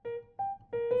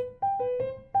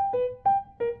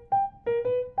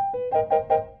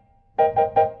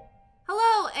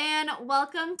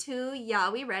welcome to Yeah,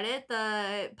 We Read It,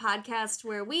 the podcast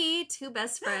where we, two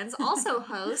best friends, also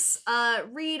hosts,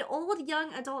 read old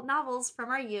young adult novels from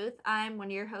our youth. I'm one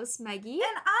of your hosts, Meggie.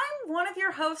 And I'm one of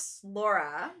your hosts,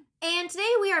 Laura. And today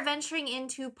we are venturing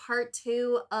into part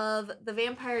 2 of the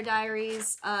Vampire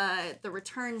Diaries, The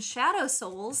Return Shadow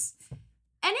Souls.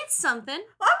 And it's something.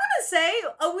 Well, I'm gonna say,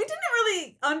 we didn't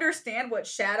really understand what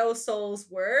shadow souls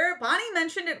were. Bonnie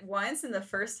mentioned it once in the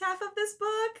first half of this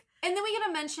book. And then we get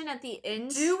a mention at the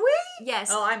end. Do we? Yes.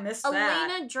 Oh, I missed that.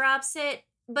 Elena drops it,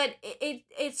 but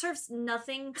it serves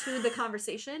nothing to the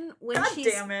conversation when God she's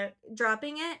damn it.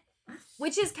 dropping it,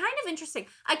 which is kind of interesting.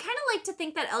 I kind of like to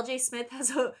think that LJ Smith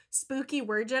has a spooky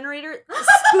word generator.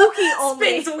 Spooky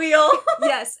only. Spins wheel.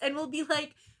 Yes, and we'll be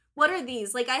like, what are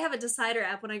these? Like, I have a Decider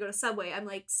app when I go to Subway. I'm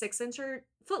like 6-inch or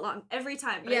foot long every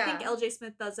time. But I think LJ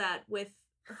Smith does that with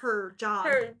her job.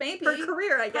 Her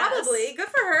career, I guess. Probably. Good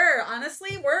for her.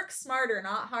 Honestly, work smarter,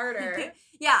 not harder.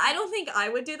 Yeah, I don't think I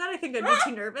would do that. I think I'd be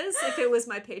too nervous if it was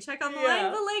my paycheck on the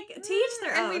line. But, like, to each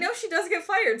their own. And we know she does get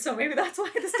fired, so maybe that's why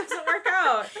this doesn't work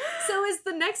out. So is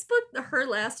the next book her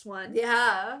last one?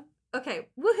 Yeah. Okay,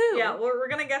 woohoo. Yeah, we're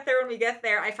gonna get there when we get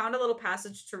there. I found a little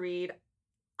passage to read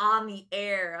on the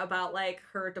air about, like,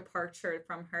 her departure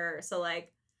from her. So,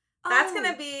 like, that's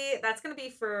gonna be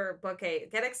for book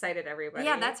 8. Get excited, everybody.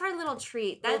 Yeah, that's our little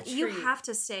treat. You have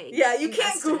to stay. Yeah, you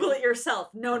can't Google it yourself.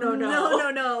 No.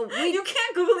 No. You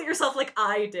can't Google it yourself like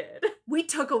I did. We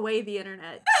took away the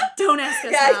internet. Don't ask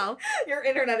us how. Your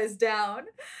internet is down.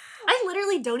 I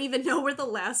literally don't even know where the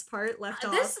last part left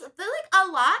off. A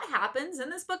lot happens in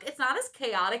this book. It's not as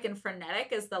chaotic and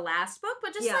frenetic as the last book,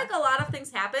 but just like a lot of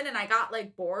things happen, and I got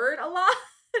like bored a lot.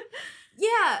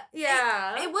 Yeah.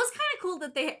 It was kind of cool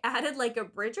that they added like a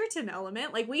Bridgerton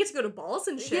element. Like we get to go to balls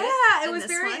and shit. Yeah, it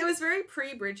was very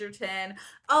pre-Bridgerton.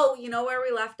 Oh, you know where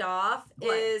we left off?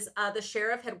 What? Is the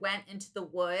sheriff had went into the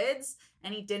woods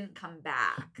and he didn't come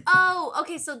back. Oh,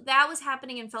 okay, so that was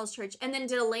happening in Fell's Church. And then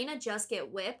did Elena just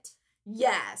get whipped?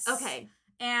 Yes. Okay.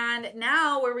 And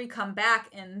now where we come back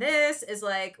in this is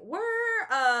like,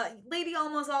 Lady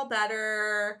Ulma's all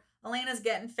better. Elena's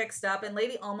getting fixed up, and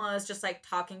Lady Ulma is just, like,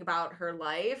 talking about her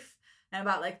life, and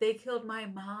about, like, they killed my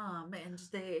mom, and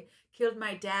they killed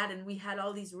my dad, and we had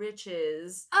all these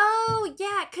riches. Oh,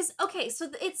 yeah, because, okay,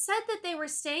 so it said that they were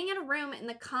staying in a room in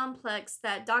the complex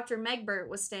that Dr. Megbert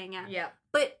was staying at. Yeah.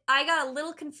 But I got a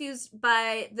little confused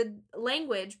by the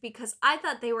language, because I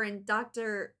thought they were in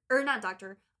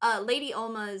Lady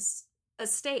Ulma's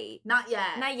estate. Not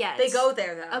yet. Not yet. They go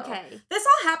there, though. Okay. This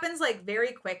all happens, like,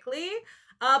 very quickly.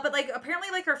 But, like, apparently,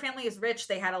 like, her family is rich.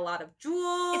 They had a lot of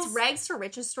jewels. It's rags to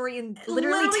riches story in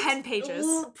literally 10 pages.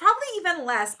 Probably even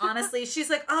less, honestly. She's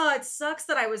like, oh, it sucks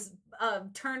that I was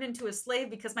turned into a slave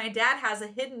because my dad has a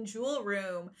hidden jewel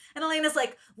room. And Elena's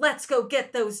like, let's go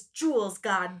get those jewels,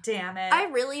 god damn it. I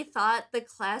really thought the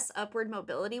class upward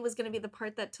mobility was going to be the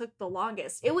part that took the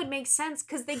longest. It would make sense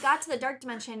because they got to the Dark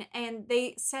Dimension and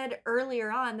they said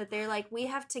earlier on that they're like, we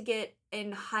have to get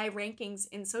in high rankings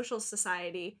in social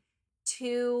society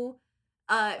to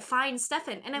find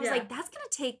Stefan. And I was like, that's gonna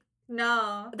take...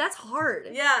 No. That's hard.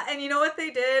 Yeah, and you know what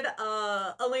they did?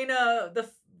 Elena,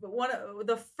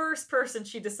 the first person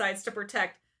she decides to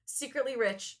protect, secretly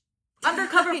rich,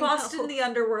 undercover boss in the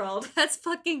underworld. That's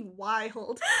fucking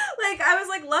wild. Like, I was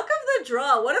like, luck of the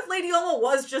draw. What if Lady Ulma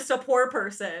was just a poor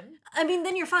person? I mean,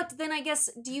 then you're fucked. Then I guess,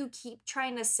 do you keep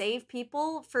trying to save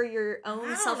people for your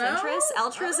own self-interest?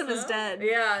 Altruism is dead.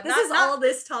 Yeah. All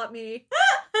this taught me.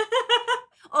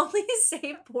 Only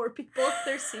save poor people if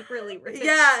they're secretly rich.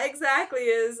 Yeah, exactly.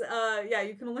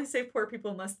 You can only save poor people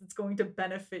unless it's going to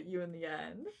benefit you in the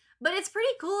end. But it's pretty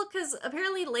cool because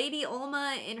apparently Lady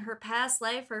Ulma in her past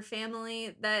life, her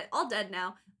family, that all dead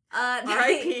now.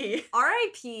 R.I.P.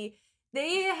 R.I.P.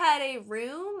 They had a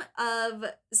room of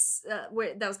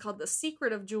that was called the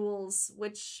Secret of Jewels,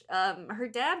 which her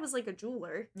dad was like a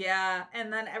jeweler. Yeah,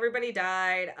 and then everybody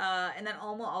died. And then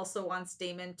Ulma also wants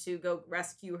Damon to go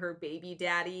rescue her baby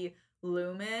daddy,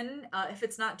 Lumen, if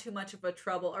it's not too much of a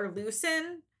trouble. Or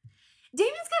Lucen.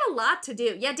 Damon's got a lot to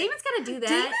do. Yeah, Damon's got to do that.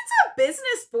 Damon's a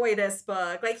business boy this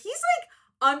book. Like, he's like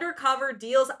undercover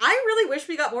deals. I really wish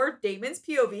we got more of Damon's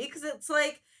POV because it's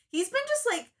like he's been just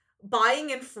like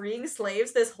buying and freeing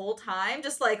slaves this whole time,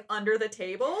 just like under the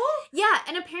table. Yeah,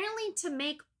 and apparently to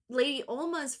make Lady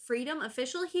Ulma's freedom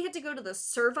official, he had to go to the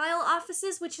servile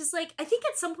offices, which is like, I think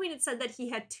at some point it said that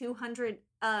he had 200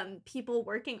 people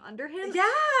working under him.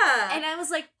 Yeah. And I was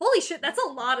like, holy shit, that's a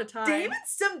lot of time.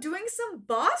 Damon's doing some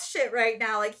boss shit right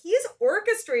now. Like, he's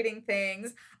orchestrating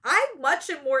things. I much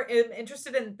more am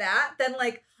interested in that than,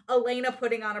 like, Elena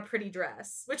putting on a pretty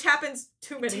dress, which happens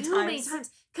too many times.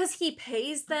 Because he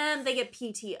pays them, they get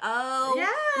PTO. Yeah.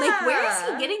 Like, where is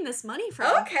he getting this money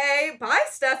from? Okay, bye,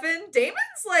 Stefan. Damon's,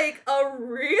 like, a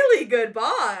really good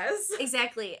boss.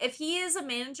 Exactly. If he is a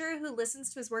manager who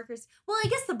listens to his workers, well, I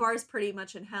guess the bar's pretty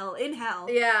much in hell.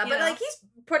 Yeah, but, like, he's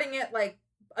putting it, like,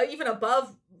 even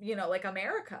above, like,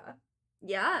 America.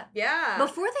 Yeah. Yeah.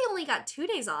 Before they only got 2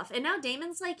 days off, and now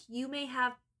Damon's like, you may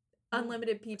have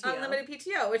unlimited PTO. Unlimited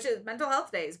PTO, which is mental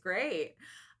health days. Great.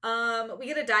 We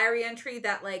get a diary entry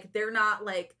that, like, they're not,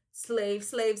 like,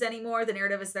 slaves anymore. The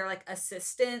narrative is they're, like,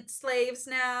 assistant slaves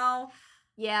now.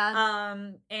 Yeah.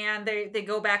 And they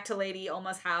go back to Lady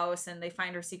Ulma's house and they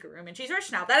find her secret room and she's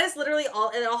rich now. That is literally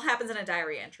all. It all happens in a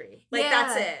diary entry. Like,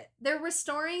 that's it. They're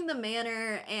restoring the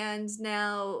manor and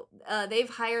now they've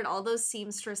hired all those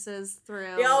seamstresses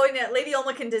through. Oh, and Lady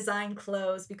Ulma can design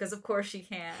clothes because of course she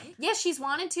can. Yeah, she's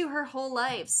wanted to her whole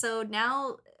life. So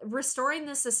now restoring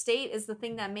this estate is the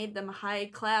thing that made them high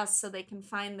class so they can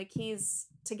find the keys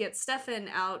to get Stefan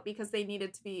out because they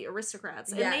needed to be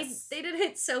aristocrats. And they did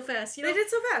it so fast. They did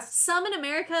so fast. Some in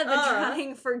America have been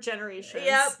trying for generations.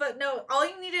 Yeah, but no, all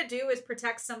you need to do is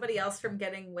protect somebody else from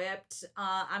getting whipped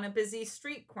on a busy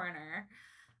street corner.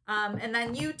 And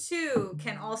then you too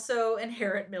can also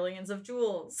inherit millions of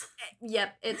jewels.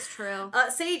 Yep, it's true.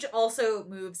 Sage also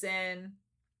moves in.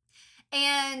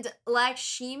 And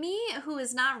Lakshmi, who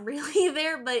is not really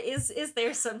there, but is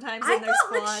there sometimes in their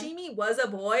squad. I thought Lakshmi was a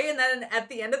boy, and then at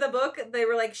the end of the book, they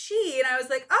were like, she, and I was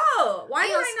like, oh, why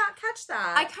did I not catch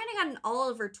that? I kind of got an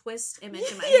Oliver Twist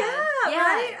image in my head. Yeah,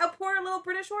 right? A poor little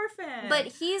British orphan. But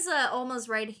he's almost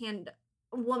right-hand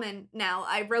woman now.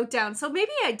 I wrote down, so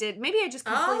maybe I did. Maybe I just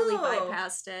completely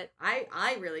bypassed it.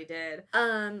 I really did.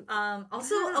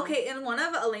 Also, okay, in one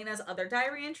of Elena's other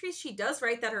diary entries, she does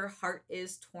write that her heart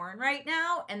is torn right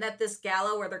now, and that this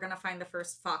gala where they're gonna find the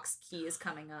first fox key is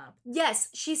coming up. Yes,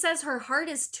 she says her heart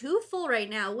is too full right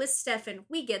now with Stefan.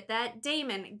 We get that.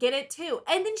 Damon, get it too.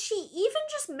 And then she even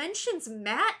just mentions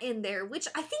Matt in there, which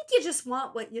I think you just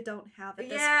want what you don't have at this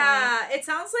point. Yeah, it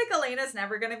sounds like Elena's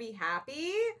never gonna be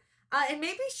happy. And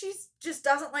maybe she just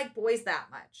doesn't like boys that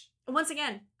much. Once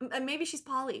again, maybe she's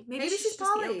poly. Maybe she's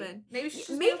poly. Open. Maybe she's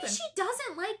maybe she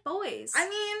doesn't like boys. I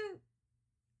mean,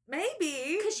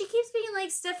 maybe. Because she keeps being like,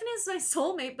 Stefan is my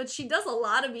soulmate, but she does a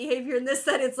lot of behavior in this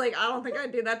that it's like, I don't think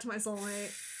I'd do that to my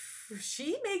soulmate.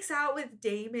 She makes out with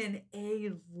Damon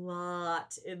a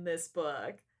lot in this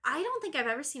book. I don't think I've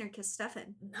ever seen her kiss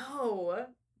Stefan. No.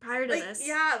 Prior to this.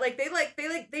 Yeah,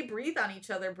 they breathe on each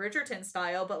other Bridgerton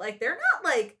style, but like they're not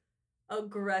like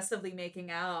aggressively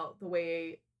making out the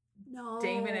way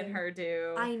Damon and her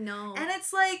do. I know. And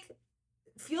it's like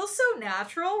feels so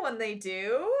natural when they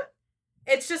do.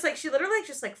 It's just like she literally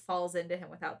just like falls into him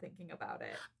without thinking about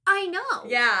it. I know.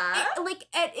 Yeah.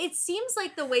 It seems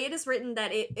like the way it is written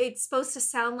that it's supposed to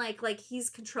sound like he's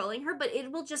controlling her, but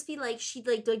it will just be like she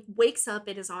like wakes up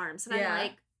in his arms and I'm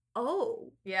like,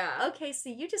 oh. Yeah. Okay, so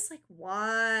you just like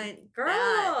want girl,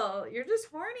 that. You're just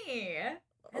horny.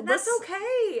 And that's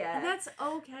okay. That's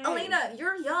okay. Elena,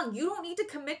 you're young. You don't need to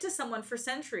commit to someone for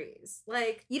centuries.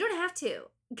 Like, you don't have to.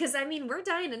 Because, I mean, we're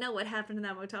dying to know what happened in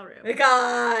that motel room.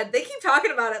 God, they keep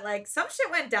talking about it like some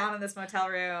shit went down in this motel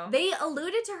room. They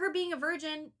alluded to her being a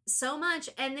virgin so much,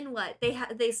 and then what?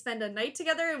 They spend a night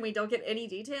together and we don't get any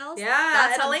details? Yeah,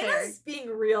 that's and unfair. Elena's being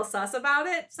real sus about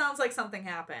it. Sounds like something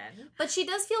happened. But she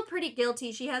does feel pretty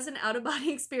guilty. She has an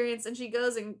out-of-body experience, and she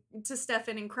goes to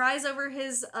Stefan and cries over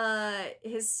his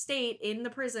state in the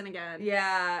prison again.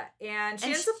 Yeah, and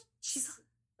she ends up...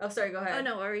 Oh, sorry, go ahead. Oh,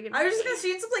 no, what were you going to I was just going to,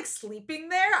 she ends up, like, sleeping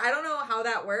there. I don't know how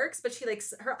that works, but she, like,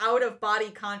 her out-of-body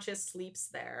conscious sleeps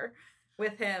there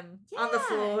with him on the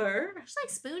floor. She's, like,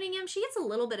 spooning him. She gets a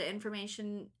little bit of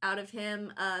information out of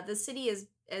him. The city is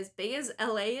as big as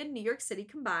LA and New York City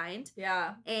combined.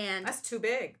 Yeah. And that's too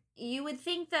big. You would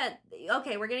think that,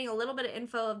 okay, we're getting a little bit of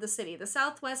info of the city. The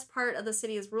southwest part of the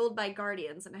city is ruled by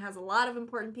guardians, and it has a lot of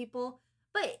important people.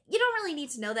 But you don't really need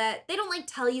to know that. They don't, like,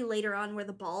 tell you later on where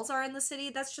the balls are in the city.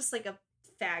 That's just, like, a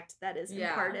fact that is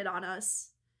imparted on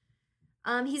us.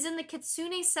 He's in the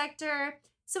Kitsune sector.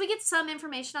 So we get some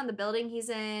information on the building he's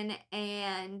in.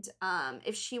 And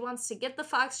if she wants to get the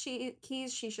fox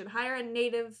keys, she should hire a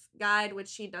native guide, which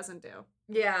she doesn't do.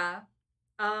 Yeah.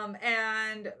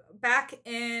 And back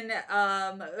in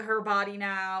her body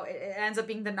now, it ends up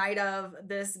being the night of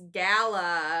this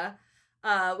gala.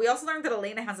 We also learned that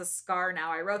Elena has a scar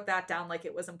now. I wrote that down like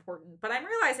it was important, but I'm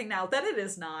realizing now that it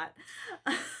is not.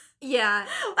 Yeah.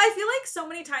 I feel like so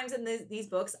many times in these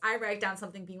books, I write down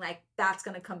something being like, that's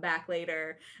going to come back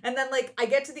later. And then like I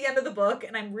get to the end of the book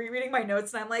and I'm rereading my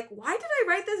notes and I'm like, why did I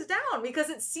write this down? Because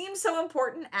it seemed so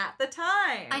important at the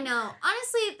time. I know.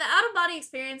 Honestly, the out-of-body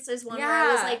experience is one where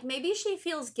I was like, maybe she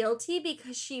feels guilty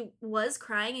because she was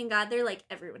crying and got there like,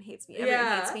 everyone hates me,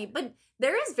 everyone hates me. But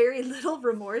there is very little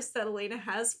remorse that Elena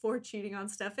has for cheating on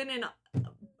Stefan, and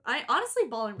I honestly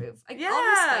baller move. I'll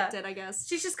respect it, I guess.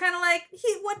 She's just kind of like,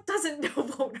 what doesn't know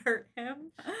won't hurt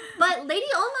him. But Lady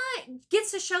Ulma gets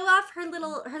to show off her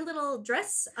little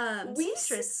dress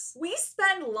seamstress. We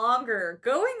spend longer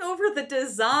going over the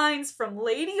designs from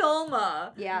Lady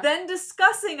Ulma than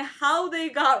discussing how they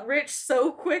got rich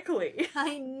so quickly.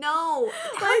 I know.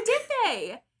 How did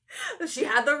they? She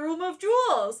had the room of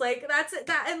jewels. Like, that's it.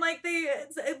 And like they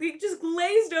just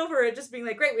glazed over it, just being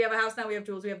like, great, we have a house now, we have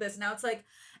jewels, we have this. Now it's like,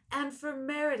 and for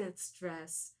Meredith's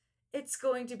dress, it's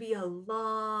going to be a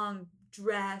long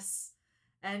dress,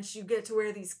 and you get to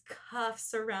wear these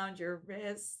cuffs around your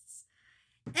wrists.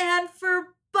 And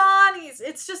for Bonnie's,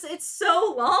 it's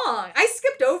so long. I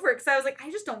skipped over it because I was like, I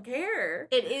just don't care.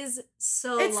 It is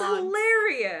so long. It's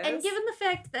hilarious. And given the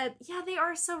fact that, they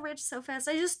are so rich so fast,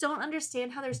 I just don't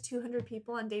understand how there's 200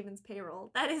 people on Damon's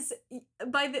payroll. That is,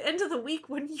 by the end of the week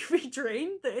when you be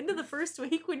drained, the end of the first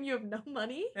week when you have no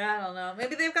money. I don't know.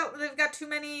 Maybe they've got too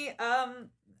many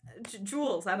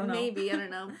jewels. I don't know. Maybe, I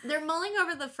don't know. They're mulling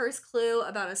over the first clue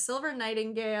about a silver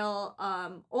nightingale.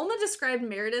 Ulma described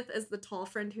Meredith as the tall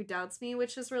friend who doubts me,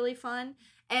 which is really fun.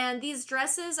 And these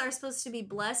dresses are supposed to be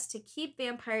blessed to keep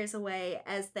vampires away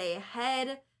as they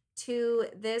head to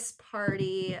this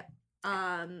party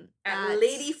at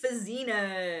Lady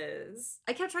Fazina's.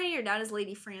 I kept writing her down as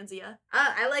Lady Franzia.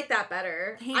 I like that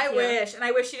better. I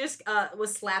wish she just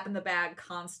was slapping the bag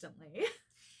constantly.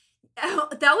 Oh,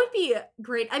 that would be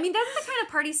great. I mean, that's the kind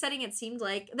of party setting it seemed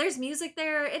like. There's music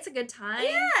there. It's a good time.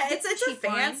 Yeah, it's a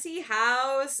fancy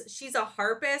house. She's a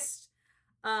harpist.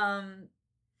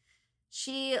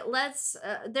 She lets,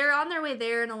 they're on their way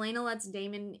there, and Elena lets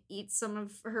Damon eat some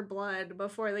of her blood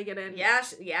before they get in.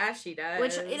 Yeah, she does.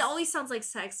 Which, it always sounds like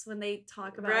sex when they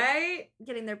talk about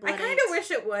getting their blood. I kind of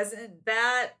wish it wasn't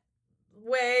that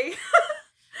way.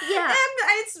 Yeah. And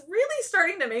it's really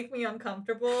starting to make me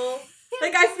uncomfortable.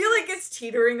 Like, I feel like it's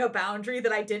teetering a boundary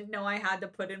that I didn't know I had to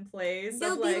put in place.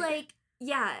 They'll be like,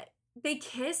 they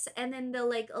kiss and then they'll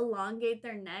like elongate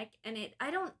their neck, and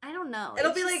I don't know.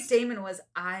 It'll be like Damon was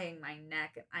eyeing my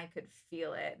neck and I could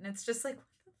feel it, and it's just like,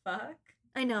 what the fuck?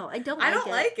 I know. I don't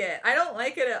like it. I don't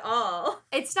like it at all.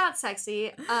 It's not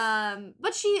sexy.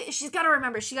 But she's got to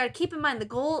remember, she got to keep in mind the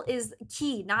goal is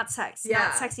key, not sex. Yeah.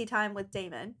 Not sexy time with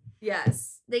Damon.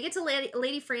 Yes. They get to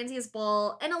Lady Franzia's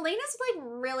ball, and Elena's like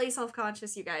really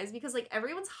self-conscious, you guys, because like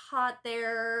everyone's hot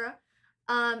there.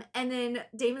 And then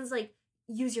Damon's like,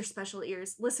 use your special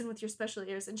ears, listen with your special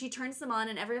ears, and she turns them on,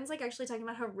 and everyone's like actually talking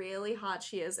about how really hot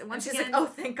she is. And once she's again, like, oh,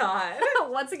 thank God.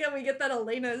 Once again, we get that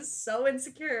Elena is so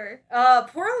insecure.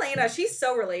 Poor Elena, she's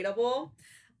so relatable.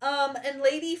 And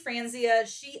Lady Franzia,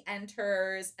 she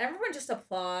enters. Everyone just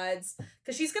applauds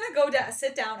because she's gonna go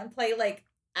sit down and play like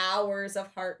hours of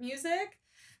harp music,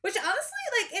 which honestly,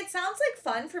 like, it sounds like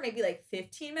fun for maybe like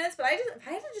 15 minutes, but if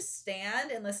I had to just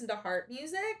stand and listen to harp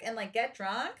music and like get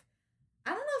drunk,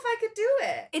 I don't know if I could do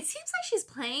it. It seems like she's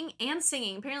playing and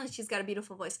singing. Apparently she's got a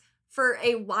beautiful voice for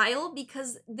a while,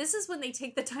 because this is when they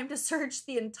take the time to search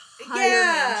the entire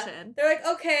mansion. They're like,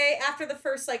 okay, after the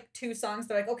first like 2 songs,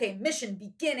 they're like, okay, mission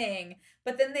beginning.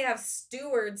 But then they have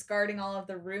stewards guarding all of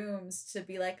the rooms to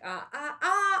be like,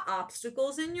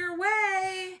 obstacles in your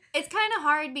way. It's kind of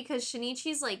hard because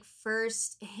Shinichi's like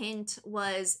first hint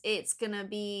was it's gonna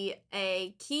be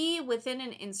a key within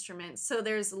an instrument. So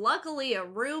there's luckily a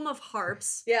room of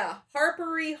harps. Yeah,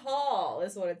 Harpery Hall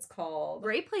is what it's called.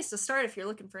 Great place to start if you're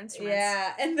looking for instruments.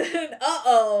 Yeah, and then,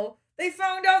 they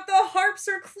found out the harps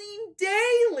are cleaned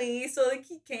daily, so the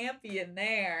key can't be in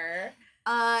there.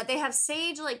 They have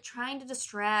Sage like trying to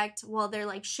distract while they're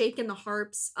like shaking the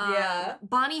harps.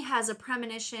 Bonnie has a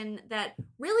premonition that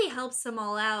really helps them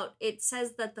all out. It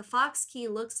says that the fox key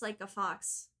looks like a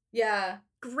fox. Yeah.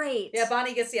 Great. Yeah,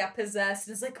 Bonnie gets possessed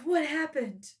and is like, what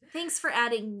happened? Thanks for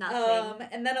adding nothing.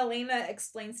 And then Elena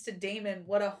explains to Damon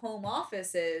what a home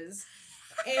office is.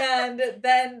 And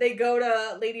then they go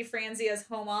to Lady Franzia's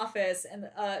home office, and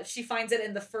she finds it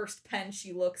in the first pen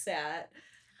she looks at.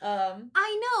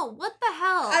 I know, what the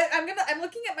hell? I'm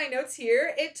looking at my notes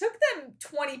here. It took them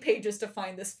 20 pages to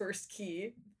find this first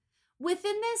key.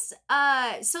 Within this,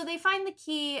 so they find the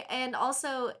key, and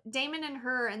also Damon and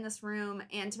her are in this room,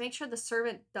 and to make sure the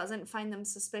servant doesn't find them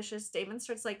suspicious, Damon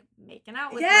starts, like, making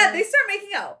out with her. Yeah, they start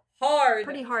making out hard.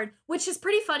 Pretty hard, which is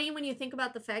pretty funny when you think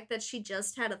about the fact that she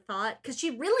just had a thought, because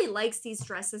she really likes these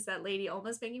dresses that Lady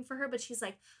Ulma's making for her, but she's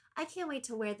like, I can't wait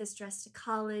to wear this dress to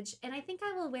college, and I think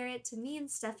I will wear it to me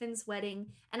and Stefan's wedding,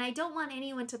 and I don't want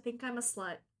anyone to think I'm a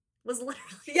slut. Was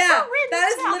literally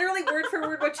that is literally word for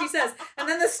word what she says. And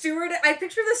then the steward, I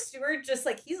picture the steward just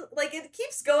like, he's like, it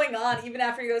keeps going on even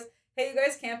after he goes, hey, you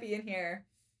guys can't be in here.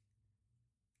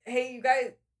 Hey, you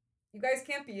guys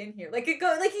can't be in here. Like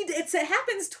it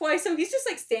happens twice, so he's just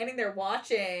like standing there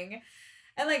watching.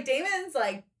 And like Damon's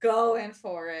like going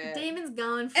for it. Damon's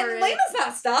going for it. And Elena's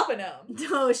not stopping him.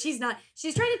 No, she's not.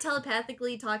 She's trying to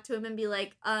telepathically talk to him and be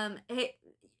like, hey,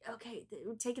 okay,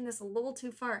 we're taking this a little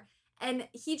too far. And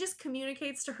he just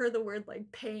communicates to her the word,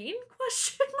 like, pain,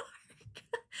 question mark.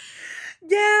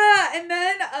 Yeah, and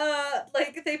then,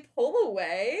 like, they pull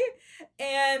away,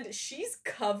 and she's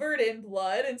covered in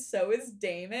blood, and so is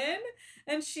Damon.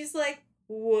 And she's like,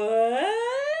 what?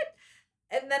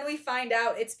 And then we find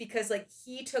out it's because, like,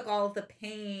 he took all of the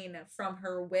pain from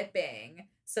her whipping.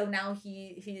 So now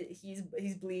he's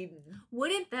bleeding.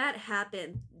 Wouldn't that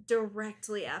happen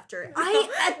directly after?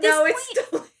 It's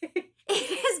still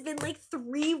it has been like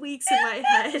 3 weeks in my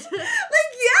head. Like,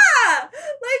 yeah!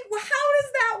 Like, how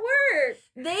does that work?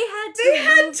 They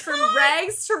had move from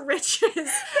rags to riches.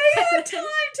 They had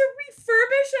time to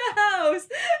refurbish a house.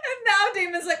 And now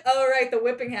Damon's like, oh, right, the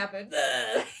whipping happened.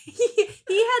 He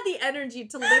had the energy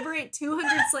to liberate 200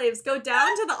 slaves, go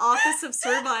down to the office of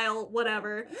servile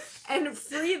whatever, and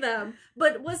free them.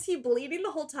 But was he bleeding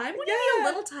the whole time? Wouldn't he be a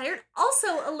little tired? Also,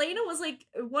 Elena was like,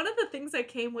 one of the things that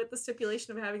came with the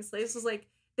stipulation of having slaves was like,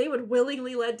 they would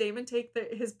willingly let Damon take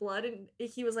his blood, and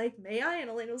he was like, may I? And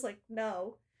Elena was like,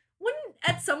 no. Wouldn't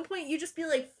at some point you just be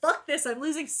like, fuck this, I'm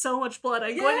losing so much blood,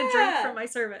 I'm going to drink from my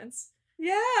servants.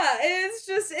 Yeah, it's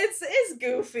just, it's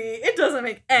goofy. It doesn't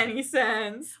make any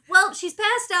sense. Well, she's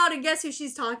passed out, and guess who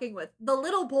she's talking with? The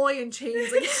little boy in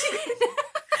chains. Like,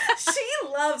 she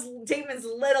loves Damon's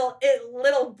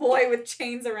little boy with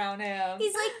chains around him.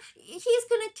 He's like, he's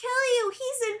gonna kill you.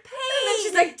 He's in pain. And then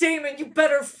she's like, Damon, you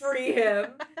better free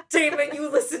him. Damon, you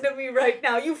listen to me right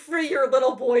now. You free your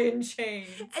little boy in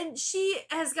chains. And she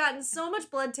has gotten so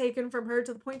much blood taken from her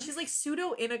to the point she's like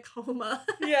pseudo in a coma.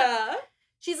 Yeah.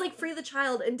 She's like, free the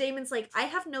child. And Damon's like, I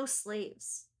have no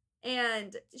slaves.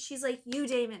 And she's like, you,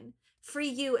 Damon, free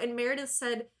you. And Meredith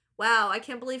said, wow, I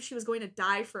can't believe she was going to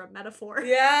die for a metaphor.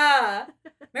 Yeah.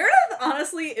 Meredith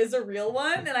honestly is a real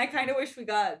one, and I kind of wish we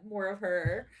got more of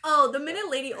her. Oh, the minute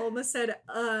Lady Ulma said,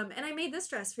 and I made this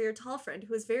dress for your tall friend,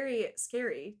 who is very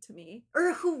scary to me,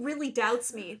 or who really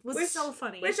doubts me, was so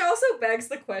funny. Which also begs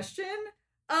the question,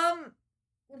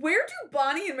 where do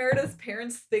Bonnie and Meredith's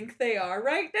parents think they are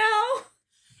right now?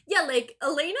 Yeah, like,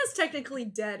 Elena's technically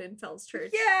dead in Fell's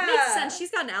Church. Yeah. Makes sense.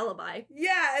 She's got an alibi.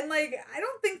 Yeah, and, like, I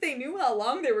don't think they knew how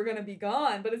long they were going to be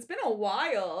gone, but it's been a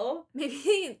while.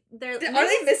 Maybe they're... Are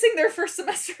they missing their first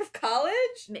semester of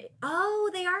college? Oh,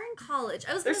 they are in college.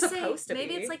 I was going to say,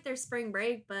 maybe it's like their spring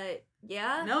break, but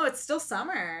yeah. No, it's still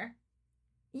summer.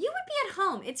 You would be at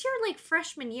home. It's your, like,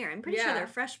 freshman year. I'm pretty sure they're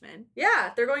freshmen.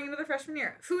 Yeah, they're going into their freshman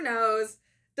year. Who knows?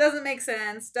 Doesn't make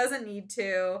sense. Doesn't need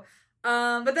to.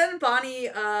 But then Bonnie,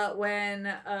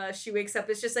 when she wakes up,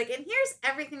 is just like, and here's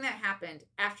everything that happened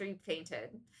after you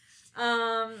fainted.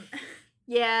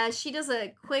 Yeah, she does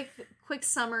a quick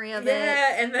summary of it.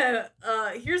 Yeah, and then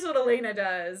here's what Elena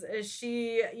does, is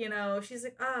she, she's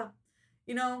like, I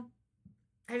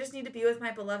just need to be with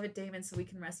my beloved Damon so we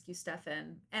can rescue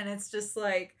Stefan. And it's just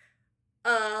like,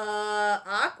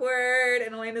 awkward.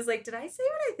 And Elena's like, did I say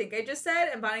what I think I just said?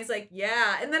 And Bonnie's like,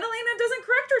 yeah. And then Elena doesn't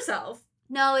correct herself.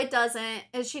 No, it doesn't.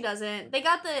 She doesn't. They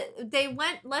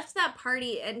left that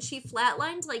party, and she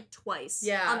flatlined like twice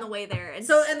on the way there. And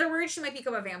they're worried she might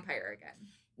become a vampire again.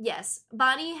 Yes.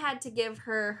 Bonnie had to give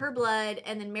her blood,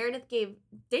 and then Meredith gave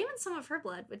Damon some of her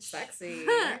blood, which... Sexy.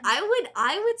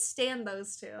 I would stand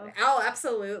those two. Oh,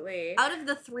 absolutely. Out of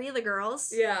the three of the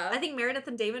girls, yeah, I think Meredith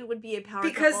and Damon would be a power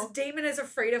because couple. Damon is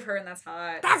afraid of her, and that's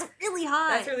hot. That's really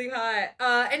hot.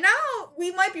 And now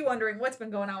we might be wondering what's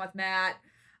been going on with Matt.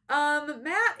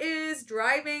 Matt is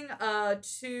driving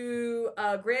to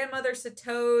grandmother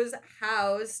Sato's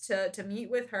house to meet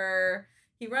with her.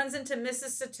 He runs into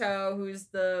Mrs. Sato, who's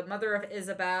the mother of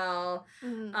Isabel.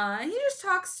 Mm-hmm. And he just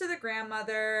talks to the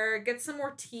grandmother, gets some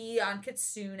more tea on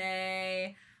Kitsune.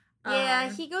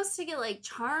 Yeah, he goes to get, like,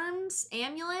 charms,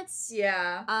 amulets.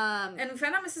 Yeah. And we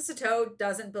found out Mrs. Sato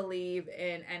doesn't believe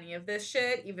in any of this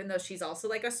shit, even though she's also,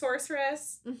 like, a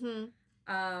sorceress. Mm-hmm.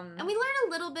 And we learn a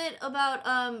little bit about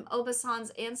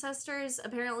Obasan's ancestors.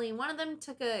 Apparently, one of them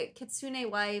took a kitsune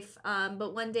wife,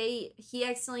 but one day he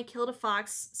accidentally killed a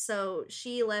fox, so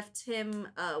she left him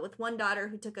with one daughter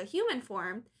who took a human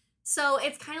form. So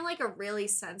it's kind of like a really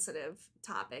sensitive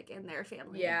topic in their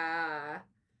family. Yeah.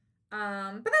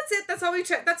 But that's it. That's all we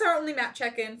check. That's our only Matt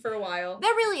check-in for a while.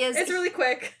 That really is. It's really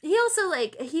quick. He also,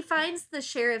 like, he finds the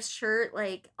sheriff's shirt,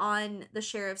 like, on the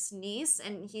sheriff's niece,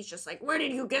 and he's just like, where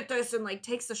did you get this? And, like,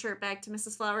 takes the shirt back to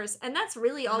Mrs. Flowers. And that's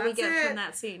really all we get from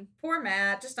that scene. Poor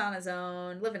Matt, just on his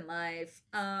own, living life.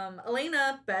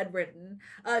 Elena, bedridden.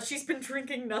 She's been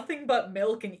drinking nothing but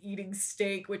milk and eating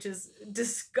steak, which is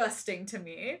disgusting to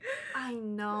me. I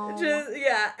know.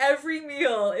 Yeah, every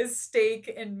meal is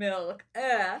steak and milk.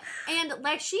 And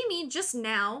Lakshmi just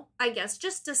now, I guess,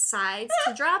 just decides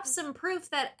to drop some proof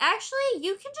that actually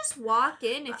you can just walk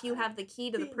in if you have the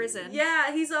key to the prison.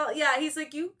 Yeah, he's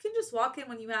like, you can just walk in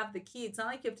when you have the key. It's not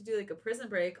like you have to do like a prison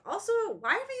break. Also,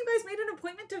 why haven't you guys made an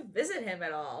appointment to visit him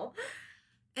at all?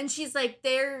 And she's like,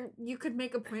 you could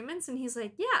make appointments? And he's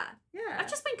like, yeah. I've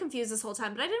just been confused this whole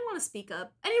time, but I didn't want to speak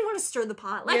up. I didn't want to stir the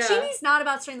pot. Lakshmi's not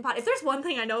about stirring the pot. If there's one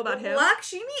thing I know about him.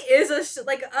 Lakshmi is a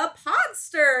pot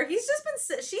stir. She's just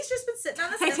been sitting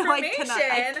on this information.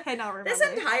 I cannot remember. This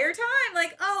entire time.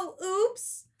 Like, oh,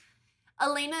 oops.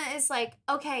 Elena is like,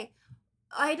 okay,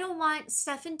 I don't want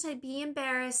Stefan to be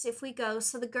embarrassed if we go,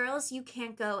 so the girls, you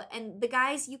can't go, and the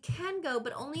guys, you can go,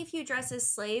 but only if you dress as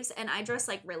slaves, and I dress,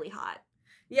 like, really hot.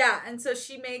 Yeah, and so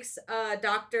she makes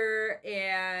Doctor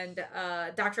and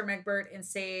Dr. Megbert and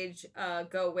Sage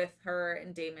go with her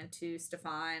and Damon to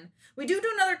Stefan. We do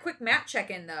another quick Matt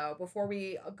check-in, though, before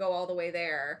we go all the way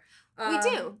there. We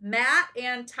do. Matt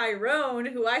and Tyrone,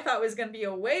 who I thought was going to be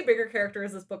a way bigger character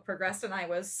as this book progressed, and I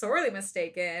was sorely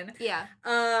mistaken. Yeah.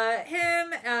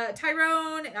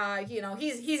 Tyrone,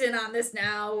 he's in on this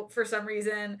now for some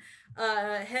reason.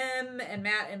 Him and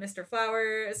Matt and Mrs.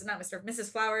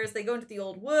 Flowers, they go into the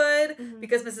old wood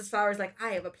because Mrs. Flowers like, I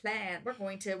have a plan.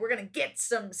 We're gonna get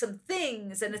some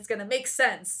things and it's gonna make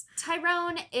sense.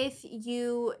 Tyrone, if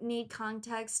you need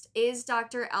context, is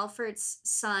Dr. Alfred's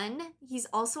son. He's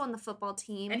also on the football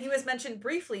team. And he was mentioned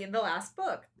briefly in the last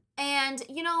book. And,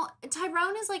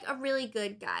 Tyrone is, like, a really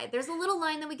good guy. There's a little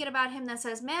line that we get about him that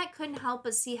says, Matt couldn't help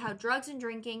but see how drugs and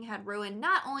drinking had ruined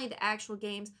not only the actual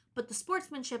games, but the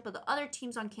sportsmanship of the other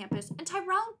teams on campus. And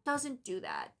Tyrone doesn't do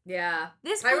that. Yeah.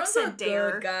 This Tyrone's book's a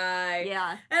dare. good guy.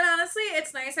 Yeah. And honestly,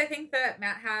 it's nice, I think, that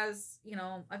Matt has,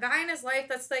 a guy in his life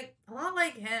that's, like, a lot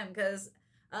like him, because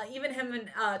even him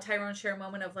and Tyrone share a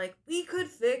moment of, like, we could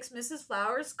fix Mrs.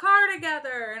 Flowers' car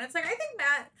together. And it's like, I think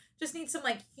Matt just needs some,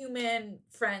 like, human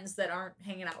friends that aren't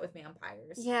hanging out with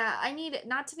vampires. Yeah, I need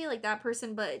not to be like that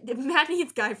person, but Matt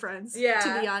needs guy friends. Yeah.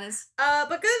 To be honest.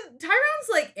 But good. Tyrone's,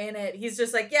 like, in it. He's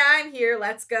just like, yeah, I'm here.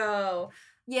 Let's go.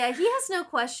 Yeah, he has no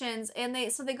questions, and they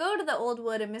go to the old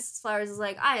wood, and Mrs. Flowers is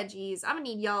like, geez, I'm gonna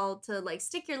need y'all to, like,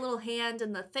 stick your little hand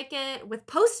in the thicket with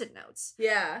Post-it notes.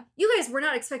 Yeah. You guys were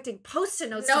not expecting Post-it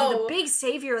notes to be the big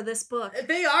savior of this book.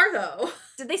 They are, though.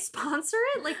 Did they sponsor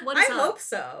it? Like, what is I hope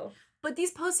so. But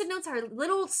these Post-it notes are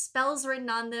little spells written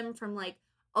on them from, like,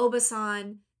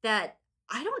 Obasan that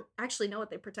I don't actually know what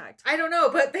they protect. I don't know,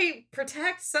 but they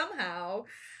protect somehow.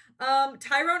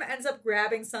 Tyrone ends up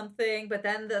grabbing something, but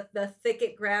then the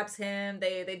thicket grabs him.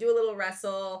 They do a little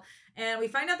wrestle, and we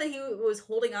find out that he was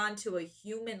holding on to a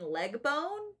human leg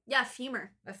bone. Yeah,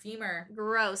 femur. A femur.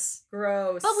 Gross.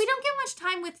 But we don't get much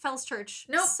time with Fell's Church.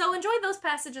 Nope. So enjoy those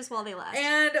passages while they last.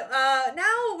 And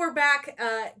now we're back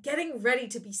getting ready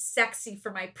to be sexy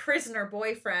for my prisoner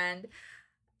boyfriend.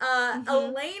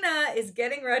 Elena is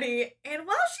getting ready, and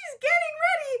while she's getting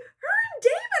ready, her and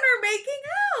Damon are making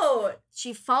out.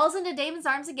 She falls into Damon's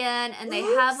arms again, and they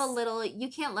have a little, you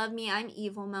can't love me, I'm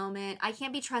evil moment. I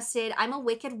can't be trusted. I'm a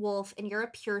wicked wolf, and you're a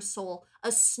pure soul.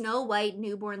 A snow white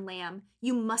newborn lamb.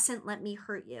 You mustn't let me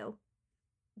hurt you.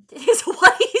 Is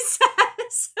what he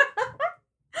says.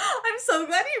 I'm so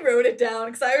glad he wrote it down,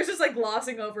 because I was just, like,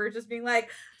 glossing over it, just being like,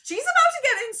 she's about to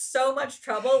get in so much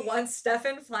trouble once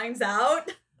Stefan finds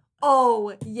out.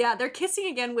 Oh, yeah, they're kissing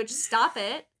again, which, stop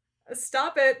it.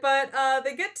 But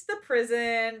they get to the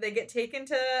prison, they get taken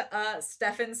to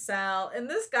Stefan's cell, and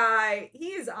this guy,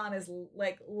 he's on his,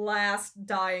 like, last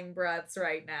dying breaths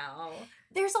right now.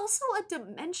 There's also a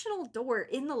dimensional door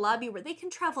in the lobby where they can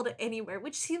travel to anywhere,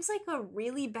 which seems like a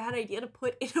really bad idea to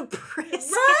put in a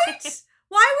prison. Right?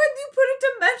 Why would you put a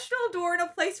dimensional door in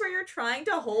a place where you're trying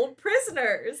to hold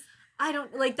prisoners? I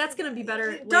don't, like, that's gonna be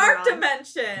better Dark later on.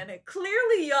 Dimension.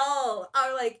 Clearly y'all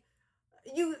are, like,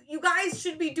 you guys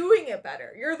should be doing it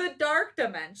better. You're the Dark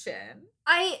Dimension.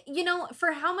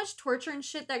 For how much torture and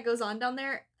shit that goes on down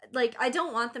there, like, I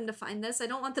don't want them to find this. I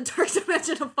don't want the Dark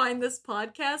Dimension to find this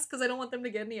podcast, because I don't want them to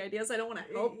get any ideas. I don't want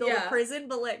to help build a prison,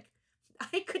 but, like,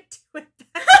 I could do it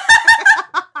better.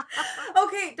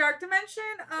 Okay, Dark Dimension,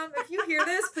 if you hear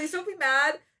this, please don't be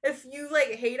mad. If you,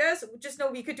 like, hate us, just know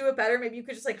we could do it better. Maybe you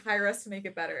could just, like, hire us to make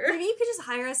it better. Maybe you could just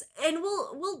hire us, and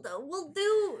we'll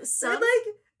do some. Or,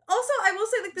 like, also, I will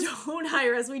say, like, this... Don't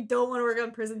hire us. We don't want to work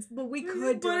on prisons, but we could do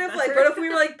it better. But if we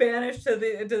were, like, banished to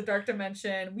the Dark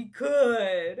Dimension, we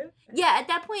could. Yeah, at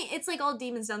that point, it's, like, all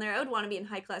demons down there. I would want to be in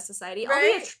high-class society.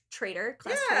 Right? I'll be a traitor,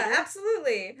 class traitor. Yeah,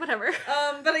 absolutely. Whatever.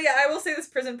 But yeah, I will say this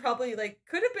prison probably, like,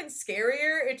 could have been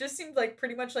scarier. It just seemed, like,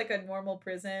 pretty much like a normal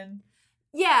prison.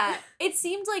 Yeah, it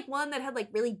seemed like one that had, like,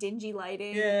 really dingy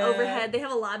lighting overhead. They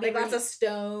have a lobby. Like, lots of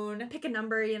stone. Pick a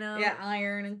number, you know? Yeah,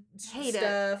 iron and Hate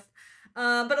stuff. It.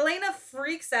 But Elena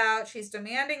freaks out. She's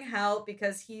demanding help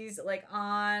because he's, like,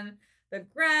 on the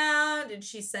ground, and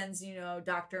she sends,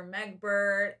 Dr.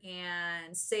 Megbert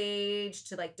and Sage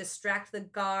to, like, distract the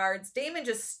guards. Damon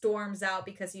just storms out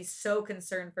because he's so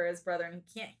concerned for his brother and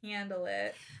he can't handle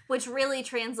it. Which really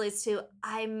translates to,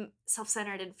 I'm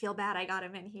self-centered and feel bad I got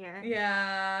him in here.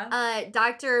 Yeah.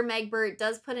 Dr. Megbert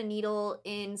does put a needle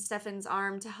in Stefan's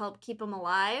arm to help keep him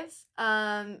alive.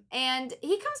 And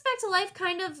he comes back to life,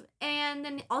 kind of, and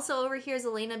then also overhears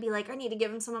Elena be like, I need to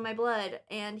give him some of my blood.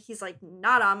 And he's like,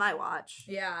 not on my watch.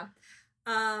 Yeah.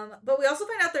 But we also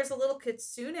find out there's a little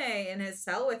kitsune in his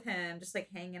cell with him, just, like,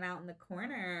 hanging out in the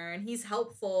corner, and he's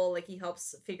helpful. Like, he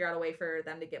helps figure out a way for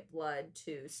them to get blood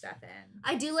to Stefan.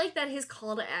 I do like that his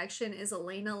call to action is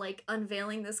Elena, like,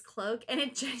 unveiling this cloak, and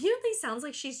it genuinely sounds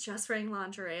like she's just wearing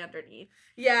lingerie underneath.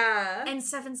 Yeah. And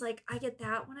Stefan's like, I get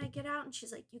that when I get out, and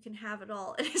she's like, you can have it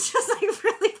all. And it's just, like,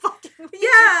 really fucking weird.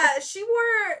 Yeah, she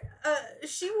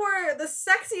wore the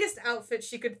sexiest outfit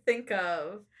she could think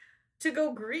of to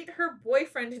go greet her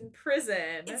boyfriend in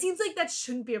prison. It seems like that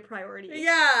shouldn't be a priority.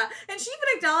 Yeah. And she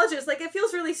even acknowledges, like, it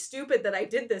feels really stupid that I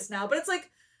did this now. But it's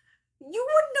like, you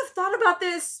wouldn't have thought about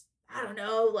this, I don't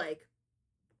know, like,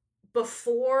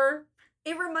 before.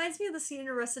 It reminds me of the scene in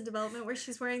Arrested Development where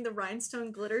she's wearing the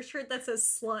rhinestone glitter shirt that says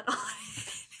slut on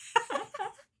it.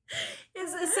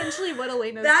 Is essentially what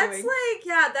Elena's doing.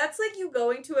 That's like you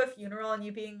going to a funeral and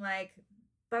you being like,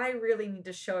 but I really need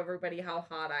to show everybody how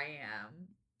hot I am.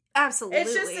 Absolutely.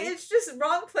 It's just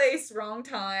wrong place, wrong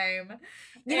time.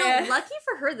 Lucky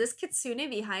for her, this kitsune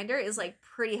behind her is, like,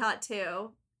 pretty hot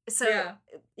too. So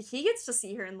he gets to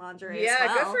see her in lingerie as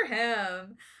well. Yeah, good for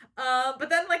him. But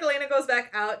then, like, Elena goes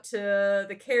back out to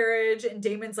the carriage and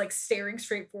Damon's, like, staring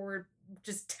straight forward,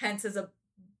 just tense as a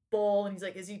bull, and he's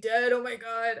like, is he dead? Oh my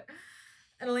god.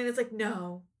 And Elena's like,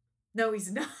 no,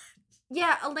 he's not.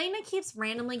 Yeah, Elena keeps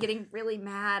randomly getting really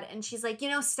mad, and she's like,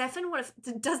 Stefan would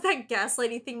have... Does that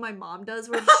gaslighty thing my mom does,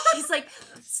 where she's like,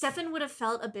 Stefan would have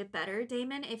felt a bit better,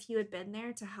 Damon, if you had been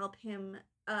there to help him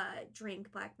drink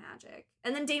black magic.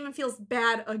 And then Damon feels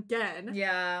bad again.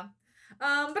 Yeah.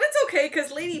 But it's okay,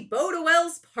 because Lady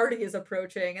Bodewell's party is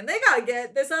approaching, and they gotta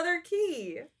get this other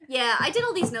key. Yeah, I did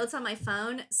all these notes on my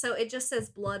phone, so it just says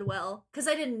Bloodwell, because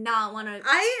I did not want to...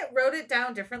 I wrote it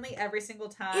down differently every single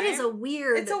time. It is a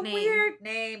weird name. It's a weird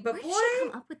name, but where did she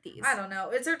come up with these? I don't know.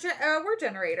 It's our word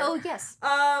generator. Oh, yes.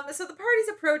 So the party's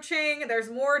approaching, there's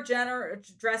more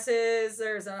dresses,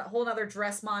 there's a whole other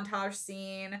dress montage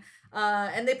scene.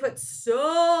 And they put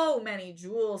so many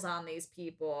jewels on these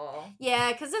people.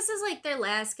 Yeah, because this is like their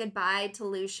last goodbye to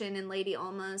Lucian and Lady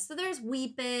Ulma. So there's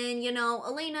weeping,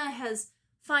 Elena has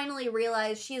finally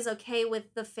realized she is okay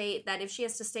with the fate that if she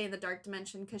has to stay in the Dark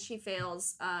Dimension because she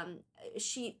fails,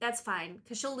 that's fine,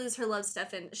 because she'll lose her love,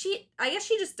 Stefan. I guess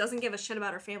she just doesn't give a shit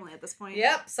about her family at this point.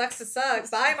 Yep, sucks to suck.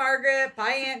 Bye, Margaret.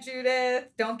 Bye, Aunt Judith.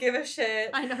 Don't give a shit.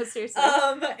 I know, seriously.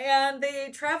 And they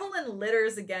travel in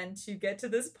litters again to get to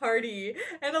this party,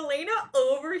 and Elena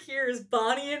overhears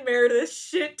Bonnie and Meredith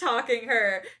shit-talking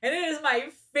her, and it is my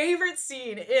favorite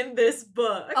scene in this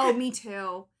book. Oh, me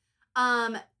too.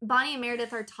 Bonnie and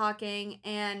Meredith are talking,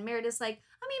 and Meredith's like,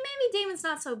 maybe Damon's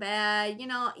not so bad,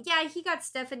 yeah, he got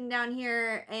Stefan down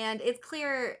here, and it's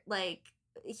clear, like,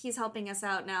 he's helping us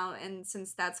out now, and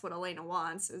since that's what Elena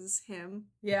wants, is him.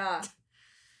 Yeah.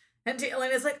 And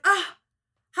Elena's like,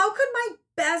 how could my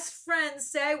best friend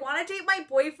say I want to date my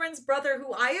boyfriend's brother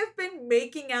who I have been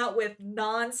making out with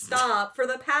nonstop for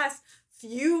the past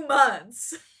few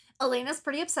months? Elena's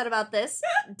pretty upset about this.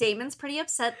 Damon's pretty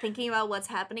upset thinking about what's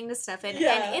happening to Stefan.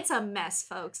 Yeah. And it's a mess,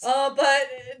 folks. But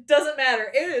it doesn't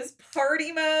matter. It is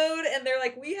party mode. And they're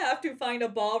like, we have to find a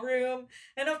ballroom.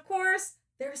 And of course,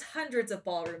 there's hundreds of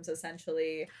ballrooms,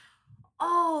 essentially.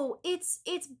 Oh, it's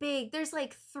big. There's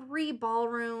like 3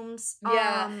 ballrooms.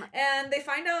 Yeah, and they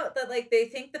find out that like they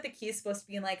think that the key is supposed to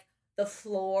be in like the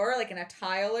floor, like in a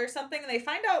tile or something, and they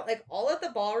find out like all of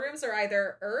the ballrooms are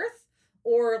either earth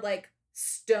or like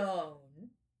stone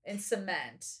and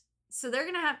cement. So they're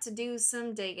gonna have to do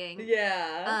some digging.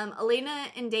 Yeah. Elena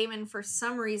and Damon, for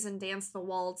some reason, dance the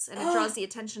waltz, and it draws the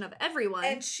attention of everyone.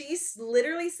 And she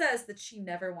literally says that she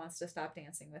never wants to stop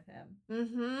dancing with him.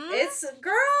 Mm-hmm. It's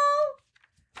girl,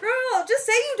 just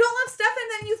say you don't love Stefan,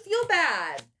 then you feel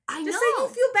bad. I just know. say you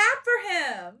feel bad for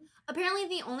him. Apparently,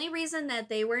 the only reason that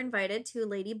they were invited to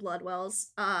Lady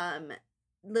Bloodwell's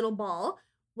little ball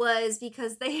was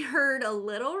because they heard a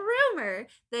little rumor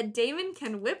that Damon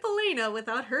can whip Elena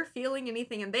without her feeling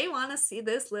anything, and they want to see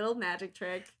this little magic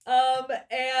trick.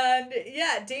 And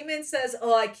yeah, Damon says,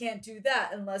 "Oh, I can't do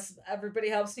that unless everybody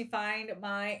helps me find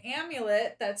my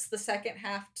amulet. That's the second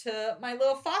half to my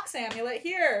little fox amulet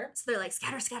here." So they're like,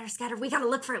 scatter, scatter, scatter. We gotta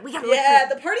look for it. Yeah,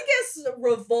 the party gets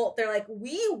revolt. They're like,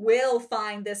 "We will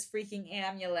find this freaking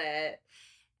amulet."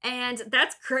 And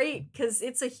that's great, because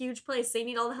it's a huge place. They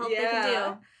need all the help they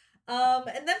can do.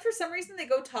 And then for some reason they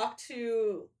go talk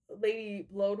to Lady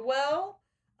Bloodwell,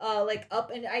 like up,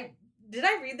 and did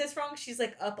I read this wrong? She's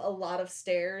like up a lot of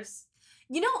stairs.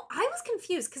 You know, I was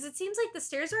confused, because it seems like the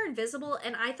stairs are invisible,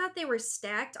 and I thought they were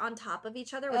stacked on top of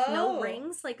each other with no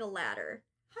rings, like a ladder.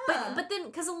 Huh. But then,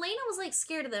 because Elena was like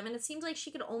scared of them, and it seemed like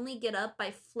she could only get up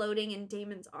by floating in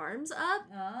Damon's arms up.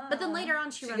 But then later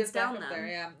on, she runs down them. There,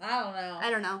 yeah, I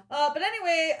don't know. But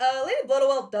anyway, Lady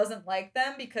Bloodwell doesn't like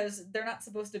them because they're not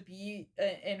supposed to be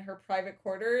in her private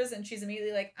quarters, and she's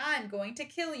immediately like, "I'm going to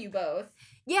kill you both."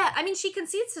 Yeah, I mean, she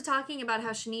concedes to talking about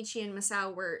how Shinichi and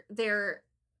Masao were there,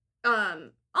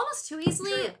 almost too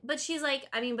easily. True. But she's like,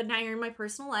 I mean, but now you're in my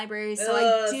personal library, so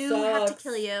I do have to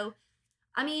kill you.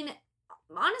 I mean,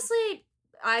 honestly,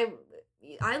 I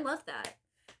love that.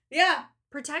 Yeah.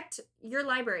 Protect your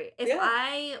library. If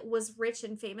I was rich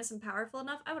and famous and powerful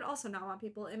enough, I would also not want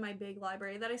people in my big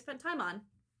library that I spent time on.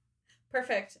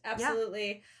 Perfect.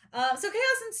 Absolutely. Yeah. So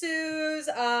chaos ensues.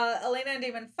 Elena and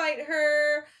Damon fight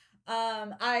her.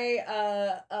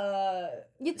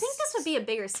 You'd think this would be a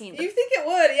bigger scene. You think it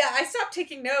would? Yeah, I stopped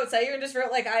taking notes. I even just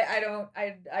wrote like I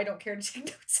don't care to take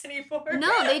notes anymore.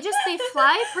 No, they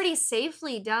fly pretty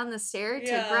safely down the stair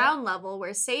to ground level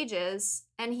where Sage is,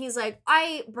 and he's like,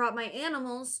 I brought my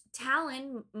animals,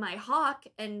 Talon, my hawk,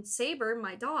 and Saber,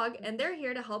 my dog, and they're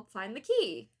here to help find the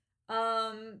key.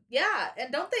 Yeah,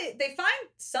 and don't they find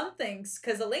some things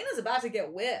because Elena's about to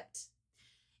get whipped.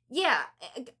 Yeah,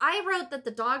 I wrote that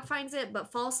the dog finds it, but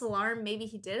false alarm, maybe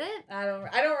he didn't. I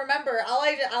don't remember. All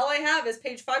I have is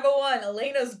page 501.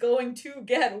 Elena's going to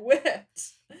get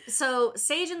whipped. So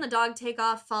Sage and the dog take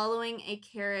off following a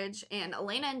carriage, and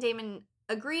Elena and Damon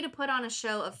agree to put on a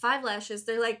show of 5 lashes.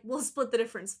 They're like, we'll split the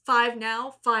difference. 5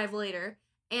 now, 5 later.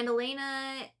 And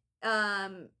Elena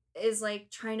is like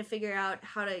trying to figure out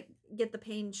how to get the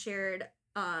pain shared.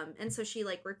 And so she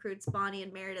like recruits Bonnie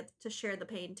and Meredith to share the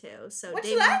pain too. So Which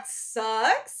that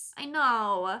sucks. I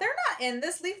know. They're not in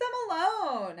this. Leave them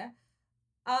alone.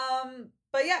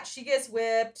 But yeah, she gets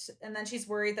whipped, and then she's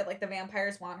worried that like the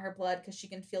vampires want her blood because she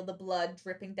can feel the blood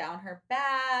dripping down her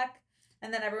back.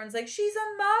 And then everyone's like, she's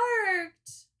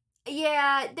unmarked.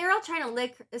 Yeah, they're all trying to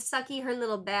lick Sucky her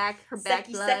little back, her back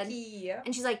blood. Sucky.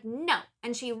 And she's like, no.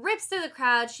 And she rips through the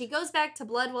crowd. She goes back to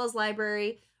Bloodwell's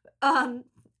library.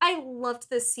 I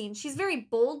loved this scene. She's very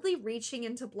boldly reaching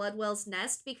into Bloodwell's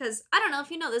nest because, I don't know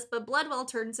if you know this, but Bloodwell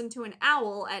turns into an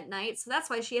owl at night, so that's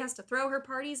why she has to throw her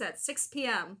parties at 6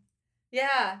 p.m.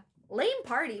 Yeah. Lame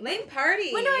party. Lame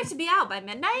party. When do I have to be out? By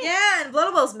midnight? Yeah, and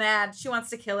Bloodwell's mad. She wants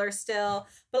to kill her still.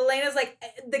 But Elena's like,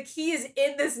 the key is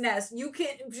in this nest. You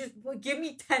can just give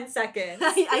me 10 seconds.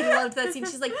 I loved that scene.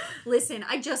 She's like, listen,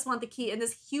 I just want the key. And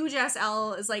this huge-ass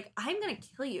owl is like, I'm going to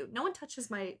kill you. No one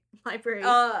touches my library.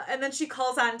 And then she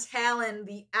calls on Talon,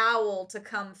 the owl, to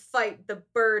come fight the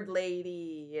bird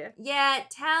lady. Yeah,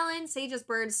 Talon, Sage's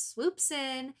bird, swoops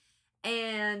in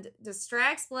and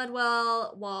distracts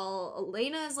Bloodwell while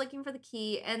Elena is looking for the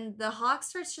key, and the hawk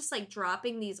starts just like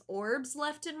dropping these orbs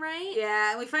left and right.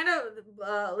 Yeah, and we find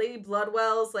out Lady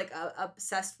Bloodwell's like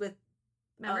obsessed with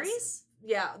memories.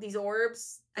 These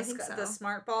orbs. I think so. The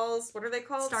smart balls. What are they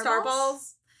called? Star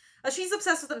balls. She's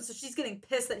obsessed with them, so she's getting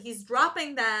pissed that he's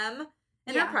dropping them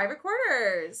in her private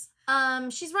quarters.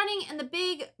 She's running, and the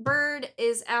big bird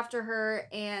is after her,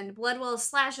 and Bloodwell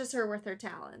slashes her with her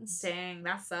talons. Dang,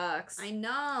 that sucks. I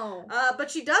know.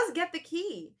 But she does get the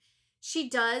key. She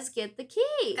does get the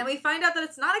key. And we find out that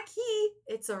it's not a key,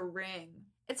 it's a ring.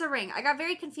 It's a ring. I got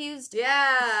very confused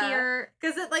here.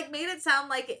 Because it, like, made it sound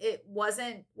like it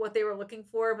wasn't what they were looking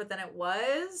for, but then it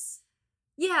was.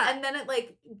 Yeah. And then it,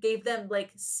 like, gave them,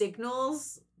 like,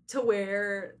 signals to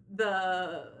where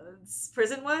the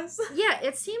prison was. Yeah,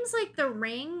 it seems like the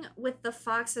ring with the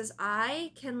fox's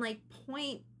eye can, like,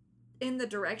 point in the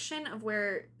direction of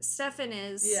where Stefan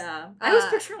is. Yeah. I was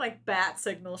picturing, like, bat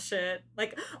signal shit.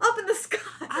 Like, up in the sky.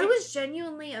 I was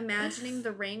genuinely imagining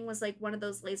the ring was, like, one of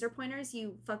those laser pointers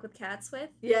you fuck with cats with.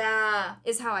 Yeah.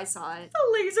 Is how I saw it.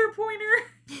 A laser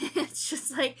pointer. It's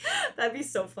just, like... That'd be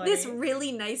so funny. This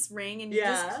really nice ring, and you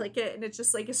just click it, and it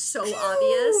just, like, is so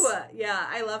obvious. Yeah,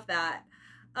 I love that.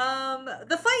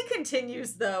 The fight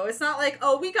continues, though. It's not like,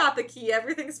 oh, we got the key,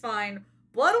 everything's fine.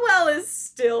 Bloodwell is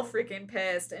still freaking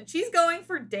pissed, and she's going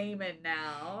for Damon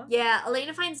now. Yeah,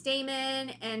 Elena finds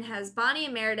Damon and has Bonnie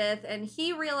and Meredith, and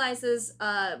he realizes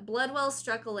Bloodwell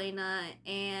struck Elena,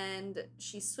 and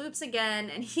she swoops again,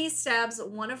 and he stabs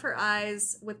one of her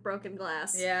eyes with broken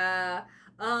glass. Yeah.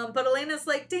 But Elena's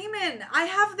like, Damon, I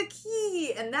have the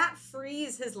key, and that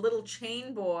frees his little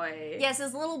chain boy. Yes,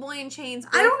 his little boy in chains.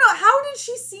 I don't know, how did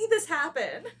she see this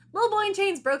happen? Little boy in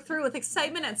chains broke through with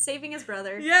excitement at saving his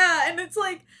brother. Yeah, and it's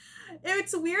like,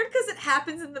 it's weird because it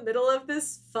happens in the middle of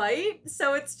this fight,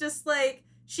 so it's just like,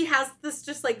 she has this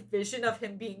just, like, vision of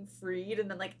him being freed,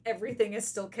 and then, like, everything is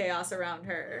still chaos around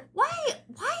her. Why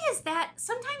is that?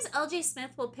 Sometimes LJ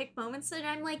Smith will pick moments and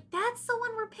I'm like, that's the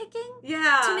one we're picking?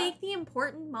 Yeah. To make the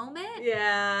important moment?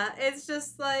 Yeah. It's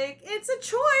just, like, it's a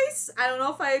choice. I don't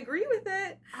know if I agree with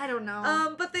it. I don't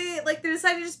know. But they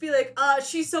decided to just be like,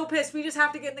 she's so pissed, we just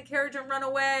have to get in the carriage and run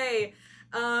away.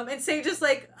 And say just,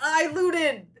 like, I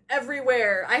looted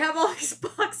everywhere. I have all these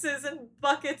boxes and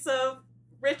buckets of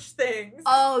rich things.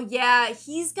 Oh, yeah.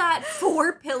 He's got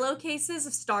 4 pillowcases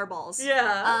of star balls.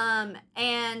 Yeah.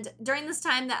 And during this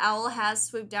time, the owl has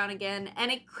swooped down again,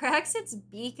 and it cracks its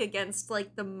beak against,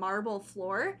 like, the marble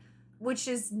floor, which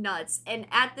is nuts. And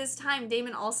at this time,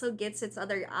 Damon also gets its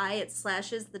other eye. It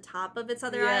slashes the top of its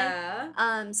other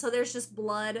eye. So there's just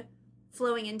blood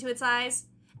flowing into its eyes.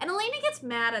 And Elena gets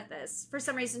mad at this for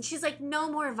some reason. She's like,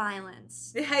 no more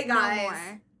violence. Hey, guys. No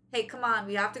more. Hey, come on,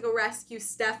 we have to go rescue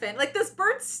Stefan. Like, this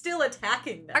bird's still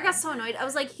attacking them. I got so annoyed. I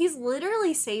was like, he's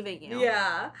literally saving you.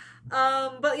 Yeah.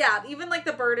 But yeah, even, like,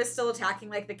 the bird is still attacking,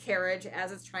 like, the carriage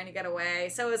as it's trying to get away.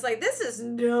 So it's like, this is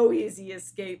no easy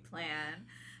escape plan.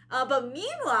 But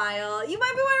meanwhile, you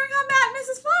might be wondering how Matt and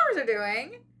Mrs. Flowers are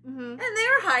doing. Mm-hmm. And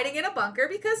they're hiding in a bunker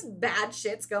because bad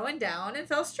shit's going down in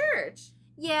Fells Church.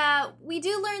 Yeah, we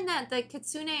do learn that the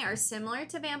kitsune are similar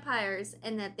to vampires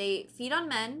in that they feed on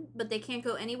men, but they can't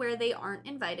go anywhere they aren't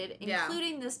invited,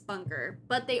 including this bunker.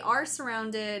 But they are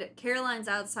surrounded. Caroline's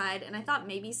outside, and I thought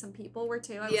maybe some people were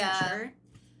too. I wasn't sure.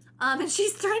 And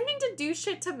she's threatening to do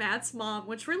shit to Matt's mom,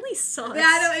 which really sucks. Yeah,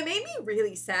 I know. It made me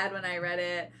really sad when I read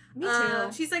it. Me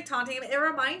too. She's, like, taunting him. It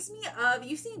reminds me of,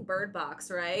 you've seen Bird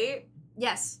Box, right?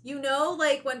 Yes. You know,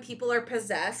 like, when people are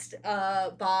possessed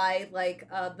by, like,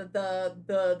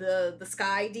 the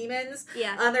sky demons?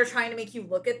 Yeah. And they're trying to make you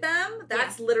look at them?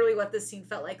 That's literally what this scene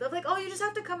felt like. Of like, oh, you just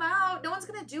have to come out. No one's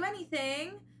gonna do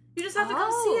anything. You just have to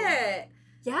come see it.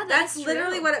 Yeah, that's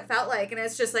literally what it felt like. And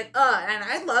it's just like, and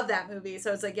I love that movie.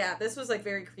 So it's like, yeah, this was, like,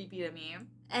 very creepy to me.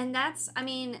 And that's, I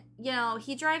mean, you know,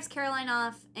 he drives Caroline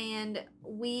off, and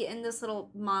we, in this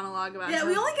little monologue about we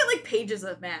only get, like, pages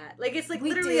of Matt. Like, it's, like,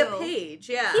 literally a page.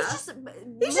 Yeah. He's just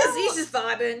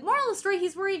vibing. Moral of the story,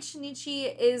 he's worried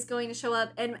Shinichi is going to show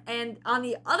up, and on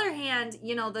the other hand,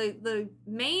 you know, the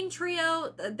main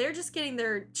trio, they're just getting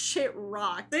their shit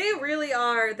rocked. They really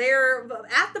are. They're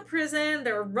at the prison,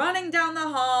 they're running down the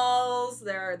halls,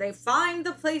 they find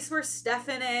the place where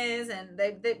Stefan is, and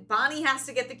Bonnie has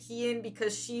to get the key in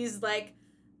because she's, like,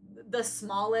 the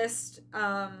smallest.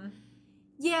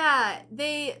 Yeah,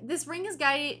 this ring is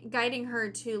guiding her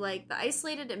to, like, the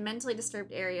isolated and mentally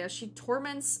disturbed area.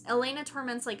 Elena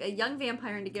torments, like, a young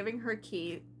vampire into giving her a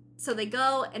key. So they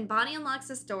go, and Bonnie unlocks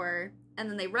this door, and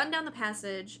then they run down the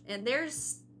passage, and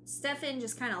there's Stefan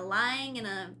just kind of lying in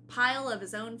a pile of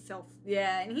his own filth.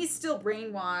 Yeah, and he's still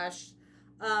brainwashed.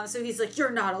 So he's like, you're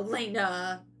not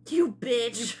Elena. You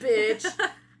bitch.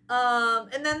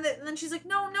 And then she's like,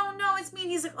 no, it's me. And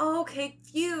he's like, oh, okay,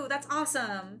 phew, that's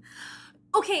awesome.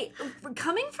 Okay,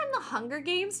 coming from the Hunger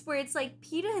Games, where it's like,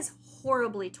 PETA is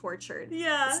horribly tortured.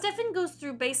 Yeah. Stefan goes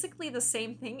through basically the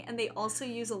same thing, and they also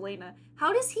use Elena.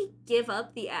 How does he give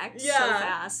up the act so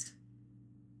fast?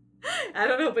 I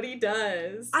don't know, but he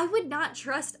does. I would not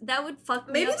trust. That would fuck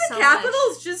me Maybe up the so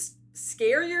capital's much. just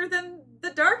scarier than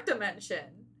the Dark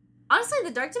Dimension. Honestly,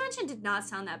 the Dark Dimension did not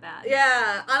sound that bad.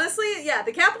 Yeah, honestly, yeah,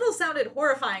 the Capitol sounded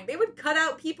horrifying. They would cut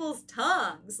out people's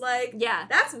tongues. Like, yeah,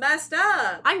 that's messed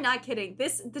up. I'm not kidding.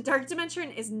 The Dark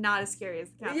Dimension is not as scary as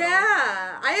the Capitol.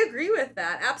 Yeah, I agree with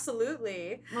that.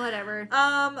 Absolutely. Whatever.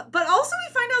 But also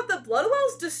we find out the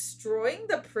Bloodwell's destroying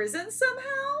the prison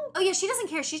somehow. Oh yeah, she doesn't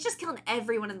care. She's just killing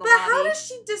everyone in the But lobby. how does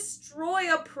she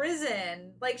destroy a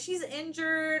prison? Like, she's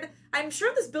injured. I'm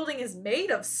sure this building is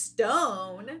made of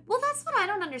stone. Well, that's what I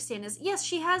don't understand is, yes,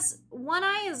 she has, one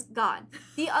eye is gone.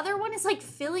 The other one is, like,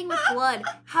 filling with blood.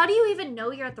 How do you even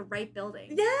know you're at the right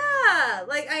building? Yeah.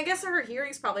 Like, I guess her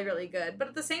hearing's probably really good. But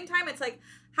at the same time, it's like,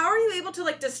 how are you able to,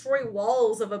 like, destroy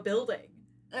walls of a building?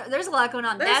 There's a lot going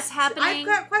on. That's happening. I've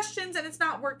got questions and it's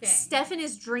not working. Stefan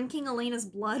is drinking Elena's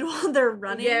blood while they're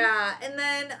running. Yeah, and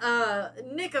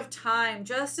then nick of time,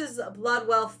 just as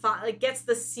Bloodwell gets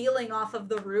the ceiling off of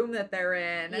the room that they're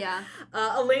in. Yeah.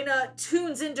 Elena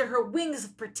tunes into her wings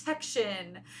of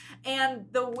protection, and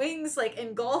the wings like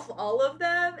engulf all of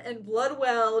them, and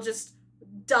Bloodwell just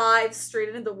dives straight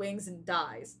into the wings and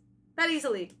dies that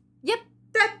easily. Yep.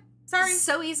 Sorry.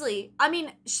 So easily. I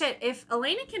mean, shit, if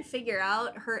Elena can figure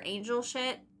out her angel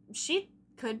shit, she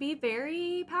could be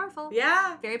very powerful.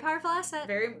 Yeah. Very powerful asset.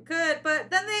 Very good.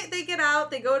 But then they get out,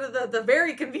 they go to the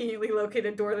very conveniently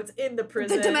located door that's in the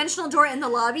prison. The dimensional door in the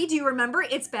lobby, do you remember?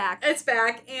 It's back. It's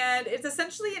back, and it's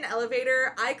essentially an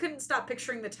elevator. I couldn't stop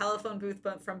picturing the telephone booth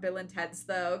from Bill and Ted's,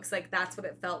 though, because, like, that's what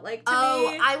it felt like to me.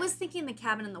 Oh, I was thinking the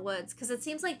cabin in the woods, because it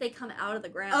seems like they come out of the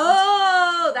ground.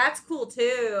 Oh, that's cool,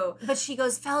 too. But she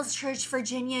goes, Fells Church,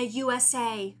 Virginia,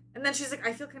 USA. And then she's like,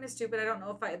 I feel kind of stupid. I don't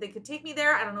know if they could take me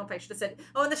there. I don't know if I should have said...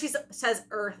 Oh, and then she says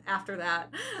Earth after that.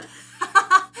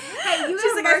 Hey,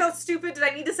 she's like, I felt stupid. Did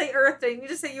I need to say Earth? Did I need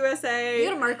to say USA? You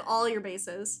gotta mark all your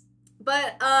bases.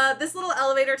 But this little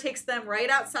elevator takes them right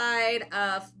outside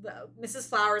of Mrs.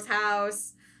 Flowers'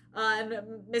 house. And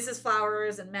Mrs.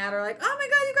 Flowers and Matt are like, oh my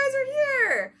god, you guys are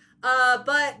here!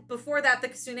 But before that, the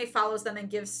Kasune follows them and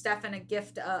gives Stefan a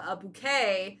gift, a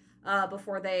bouquet...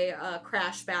 before they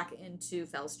crash back into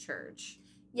Fell's Church.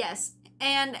 Yes.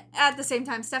 And at the same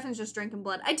time, Stefan's just drinking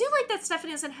blood. I do like that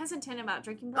Stefan isn't hesitant about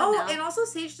drinking blood now. And also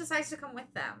Sage decides to come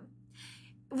with them.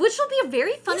 Which will be a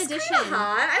very fun addition. He's kinda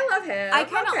hot. I love him. I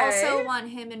kind of also want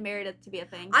him and Meredith to be a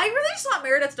thing. I really just want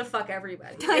Meredith to fuck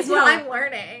everybody. That's what I'm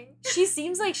learning. She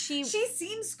seems like she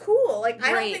seems cool. Like, I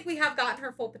don't Right. think we have gotten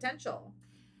her full potential.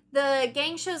 The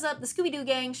gang shows up, the Scooby-Doo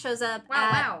gang shows up.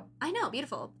 Wow. I know,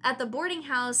 beautiful. At the boarding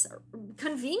house,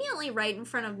 conveniently right in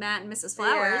front of Matt and Mrs.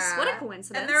 Flowers. Yeah. What a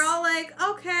coincidence. And they're all like,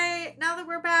 okay, now that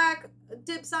we're back,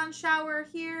 dibs on shower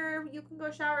here, you can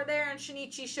go shower there. And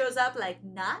Shinichi shows up like,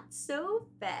 not so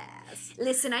fast.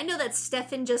 Listen, I know that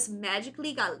Stefan just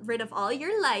magically got rid of all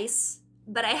your lice,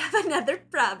 but I have another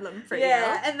problem for you.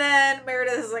 Yeah, and then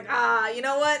Meredith is like, you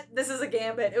know what? This is a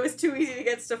gambit. It was too easy to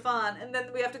get Stefan. And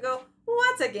then we have to go,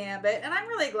 what's a gambit? And I'm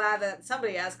really glad that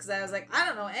somebody asked, because I was like, I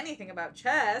don't know anything about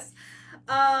chess.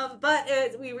 But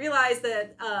we realized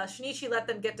that Shinichi let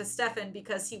them get to Stefan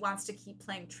because he wants to keep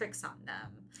playing tricks on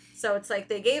them. So it's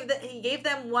like he gave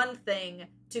them one thing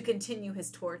to continue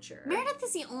his torture. Meredith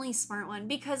is the only smart one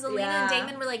because Elena and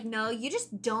Damon were like, no, you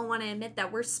just don't want to admit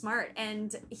that we're smart.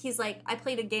 And he's like, I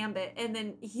played a gambit. And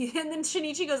then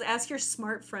Shinichi goes, ask your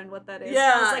smart friend what that is.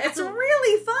 Yeah, I was like, it's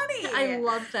really funny. I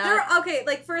love that.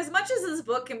 Like, for as much as this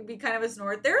book can be kind of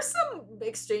ignored, there's some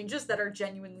exchanges that are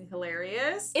genuinely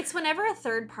hilarious. It's whenever a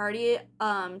third party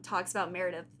talks about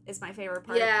Meredith is my favorite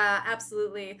part. Yeah,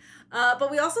 absolutely. But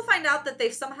we also find out that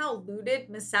they've somehow looted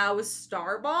Misao's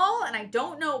star ball, and I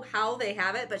don't know how they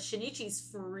have it, but Shinichi's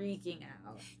freaking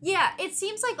out. Yeah, it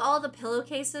seems like all the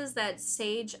pillowcases that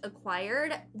Sage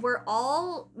acquired were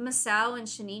all Misao and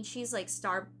Shinichi's like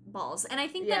star balls. And I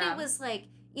think that it was like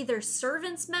either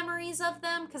servants' memories of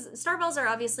them, because star balls are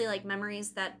obviously like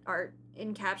memories that are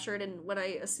encaptured in what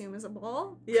I assume is a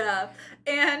ball. Yeah.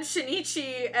 And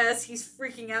Shinichi, as he's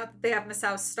freaking out that they have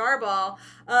Misao's star ball,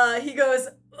 he goes,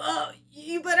 oh,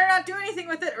 you better not do anything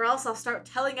with it or else I'll start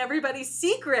telling everybody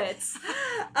secrets.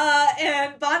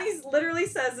 And Bonnie literally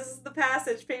says, this is the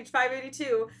passage, page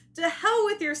 582, to hell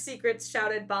with your secrets,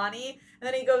 shouted Bonnie. And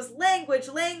then he goes,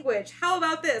 language, how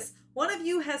about this? One of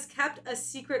you has kept a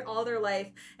secret all their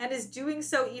life and is doing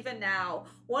so even now.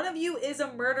 One of you is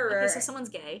a murderer. Okay, so someone's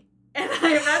gay. And I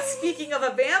am not speaking of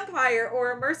a vampire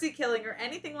or a mercy killing or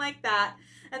anything like that.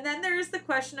 And then there is the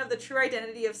question of the true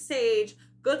identity of Sage.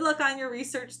 Good luck on your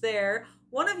research there.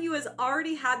 One of you has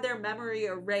already had their memory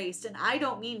erased, and I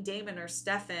don't mean Damon or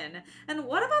Stefan. And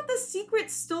what about the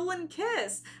secret stolen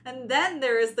kiss? And then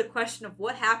there is the question of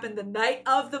what happened the night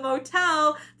of the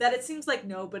motel that it seems like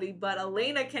nobody but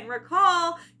Elena can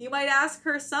recall. You might ask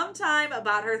her sometime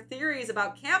about her theories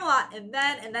about Camelot, and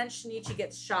then Shinichi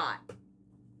gets shot.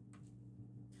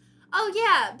 Oh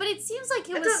yeah, but it seems like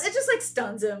it just like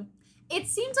stuns him. It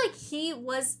seems like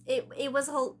it was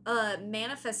a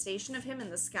manifestation of him in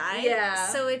the sky. Yeah.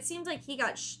 So it seems like he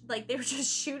got like they were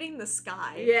just shooting the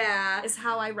sky. Yeah. Is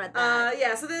how I read that.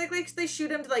 Yeah. So they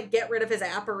shoot him to like get rid of his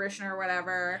apparition or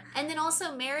whatever. And then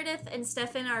also Meredith and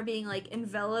Stefan are being like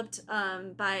enveloped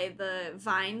by the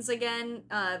vines again,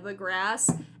 the grass.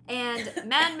 And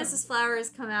Mad Mrs. Flowers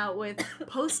come out with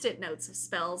Post-it notes of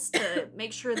spells to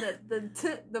make sure that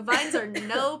the vines are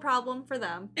no problem for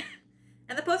them.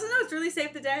 And the Post-it notes really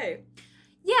saved the day.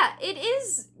 Yeah, it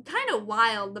is kind of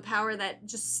wild, the power that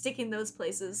just sticking those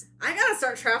places. I gotta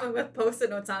start traveling with Post-it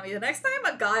notes on me. The next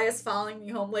time a guy is following me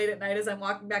home late at night as I'm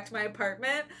walking back to my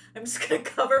apartment, I'm just gonna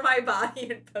cover my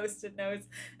body in Post-it notes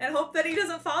and hope that he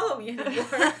doesn't follow me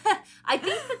anymore. I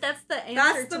think that's the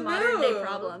answer to modern day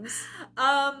problems.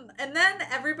 And then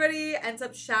everybody ends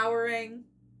up showering.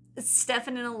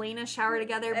 Stefan and Elena shower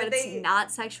together, but it's not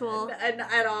sexual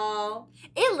at all.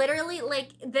 It literally, like,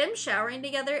 them showering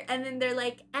together, and then they're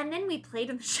like, and then we played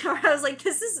in the shower. I was like,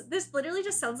 this literally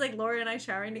just sounds like Laura and I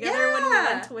showering together when we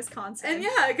went to Wisconsin. And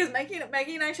yeah, because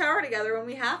Meggie and I shower together when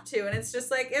we have to, and it's just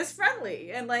like, it's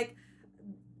friendly, and like,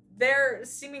 they're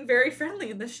seeming very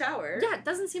friendly in the shower. Yeah, it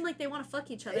doesn't seem like they want to fuck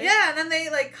each other. Yeah, and then they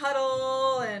like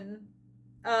cuddle, and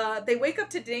they wake up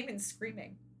to Damon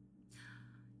screaming.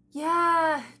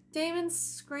 Yeah, Damon's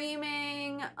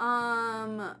screaming,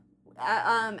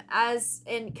 as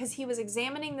in, because he was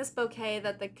examining this bouquet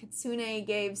that the Kitsune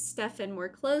gave Stefan more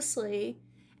closely,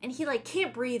 and he, like,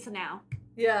 can't breathe now.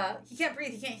 Yeah, he can't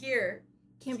breathe, he can't hear.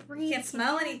 Can't breathe. He can't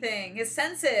smell anything, his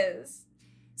senses.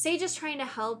 Sage is trying to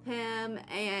help him,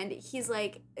 and he's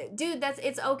like, dude,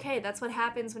 it's okay, that's what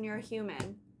happens when you're a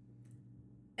human.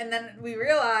 And then we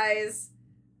realize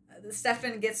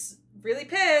Stefan gets really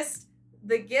pissed.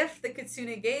 The gift the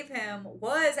Kitsune gave him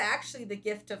was actually the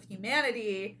gift of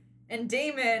humanity, and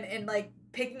Damon, in like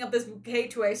picking up this bouquet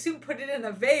to, I assume, put it in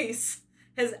a vase,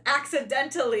 has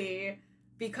accidentally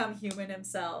become human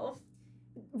himself.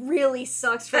 Really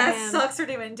sucks for him. That sucks for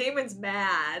Damon. Damon's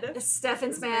mad.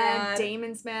 Stefan's mad.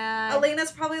 Damon's mad.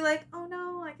 Elena's probably like, oh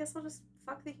no, I guess I'll just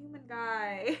fuck the human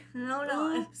guy.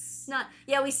 No. Oops. Not.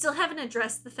 Yeah, we still haven't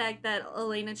addressed the fact that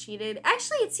Elena cheated.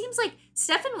 Actually, it seems like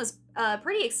Stefan was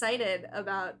pretty excited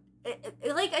about it.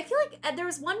 Like, I feel like there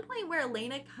was one point where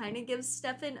Elena kind of gives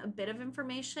Stefan a bit of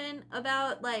information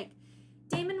about, like,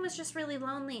 Damon was just really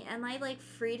lonely, and I, like,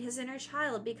 freed his inner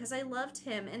child because I loved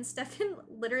him. And Stefan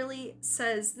literally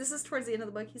says, this is towards the end of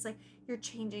the book, he's like, you're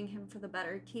changing him for the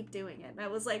better. Keep doing it. And I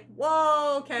was like,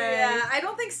 whoa, okay. Yeah, I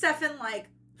don't think Stefan, like,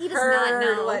 he does not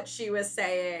know what she was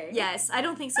saying. Yes, I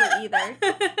don't think so either.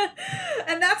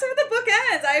 And that's where the book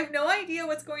ends. I have no idea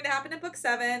what's going to happen in book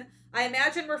 7. I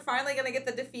imagine we're finally going to get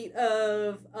the defeat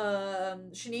of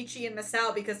Shinichi and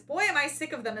Masao, because boy, am I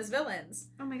sick of them as villains.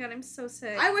 Oh my god, I'm so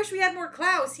sick. I wish we had more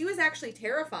Klaus. He was actually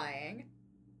terrifying.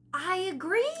 I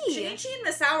agree. Shinichi and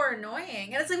Masao are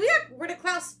annoying. And it's like, we got rid of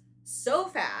Klaus so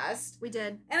fast. We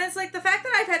did. And it's like, the fact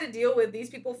that I've had to deal with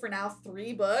these people for now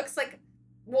 3 books, like,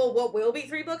 well, what will be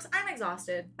 3 books? I'm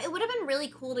exhausted. It would have been really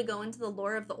cool to go into the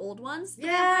lore of the old ones. The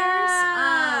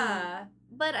vampires.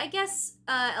 But I guess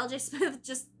L.J. Smith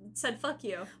just said, fuck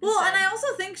you. Well, instead. and I also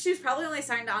think she was probably only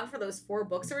signed on for those 4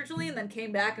 books originally, and then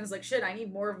came back and was like, shit, I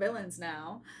need more villains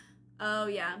now. Oh,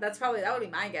 yeah. That would be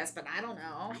my guess, but I don't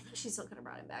know. I think she still could have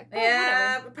brought him back.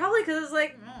 Yeah, but probably because it's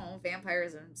like,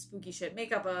 vampires and spooky shit.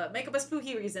 Make up a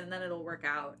spooky reason, and then it'll work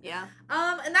out. Yeah.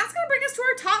 And that's gonna bring us to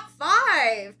our top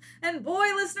 5. And boy,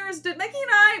 listeners, did Meggie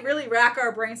and I really rack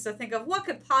our brains to think of what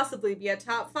could possibly be a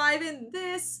top 5 in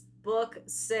this book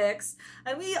 6,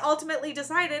 and we ultimately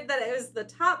decided that it was the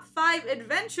top 5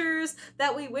 adventures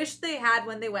that we wished they had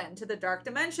when they went into the Dark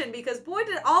Dimension, because boy,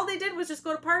 all they did was just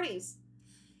go to parties.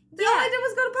 All they did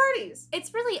was go to parties.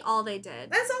 It's really all they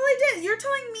did. That's all they did. You're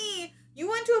telling me you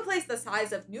went to a place the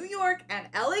size of New York and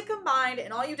LA combined,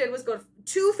 and all you did was go to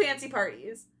 2 fancy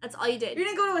parties. That's all you did. You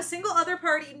didn't go to a single other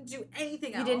party. You didn't do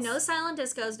anything else. You did no silent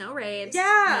discos, no raves.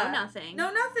 Yeah. No nothing.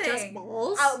 No nothing. Just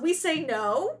balls. We say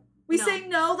no. We say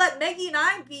no. Let Meggie and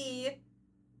I be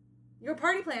your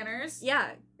party planners.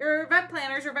 Yeah. Your event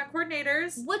planners, your event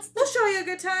coordinators. We'll show you a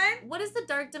good time. What is the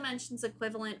Dark Dimension's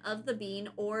equivalent of the bean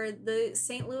or the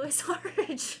St. Louis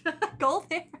Orange? Go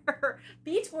there.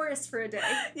 Be tourist for a day.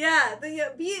 Yeah,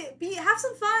 have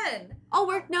some fun. All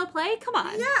work, no play? Come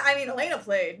on. Yeah, I mean, Elena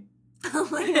played.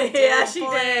 Elena did. Yeah, she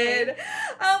did.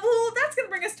 Well, that's going to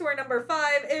bring us to our number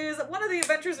 5, is one of the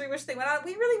adventures we wish they went on.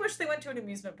 We really wish they went to an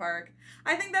amusement park.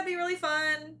 I think that'd be really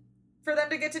fun for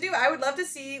them to get to do. I would love to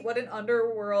see what an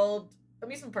underworld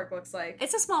amusement park looks like.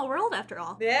 It's a small world after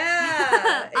all.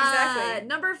 Yeah, exactly.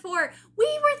 Number 4,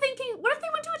 we were thinking, what if they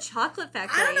went to a chocolate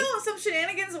factory? I don't know. Some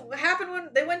shenanigans happened when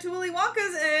they went to Willy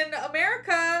Wonka's in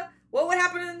America. What would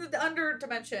happen in the under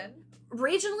dimension?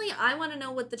 Regionally, I want to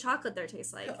know what the chocolate there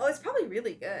tastes like. Oh, it's probably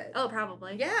really good. Oh,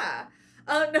 probably. Yeah.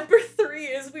 Number 3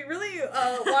 is we really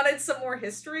wanted some more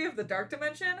history of the Dark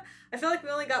Dimension. I feel like we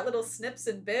only got little snips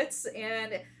and bits,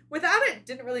 and without it,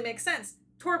 didn't really make sense.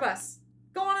 Tour bus.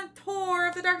 Go on a tour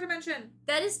of the Dark Dimension.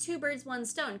 That is 2 birds, 1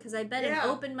 stone, because I bet an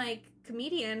open mic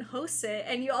comedian hosts it,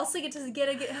 and you also get to get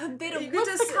a bit of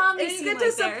what's the comedy scene. And you get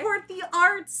to support the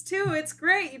arts, too. It's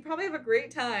great. You probably have a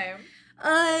great time.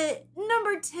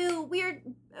 Number 2, we're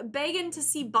begging to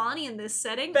see Bonnie in this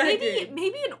setting. Begging.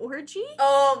 Maybe an orgy?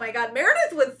 Oh my god,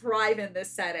 Meredith would thrive in this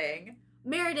setting.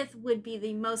 Meredith would be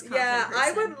the most confident person.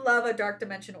 I would love a Dark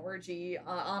Dimension orgy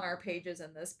on our pages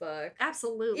in this book.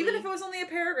 Absolutely. Even if it was only a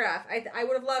paragraph, I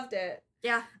would have loved it.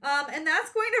 Yeah. And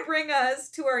that's going to bring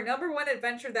us to our number 1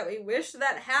 adventure that we wish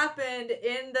that happened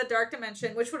in the Dark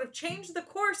Dimension, which would have changed the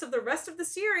course of the rest of the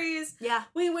series. Yeah.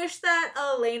 We wish that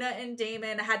Elena and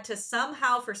Damon had to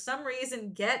somehow, for some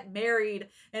reason, get married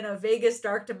in a Vegas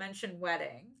Dark Dimension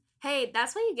wedding. Hey,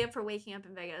 that's what you get for waking up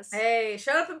in Vegas. Hey,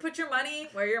 shut up and put your money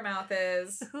where your mouth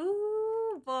is.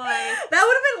 Ooh, boy. That would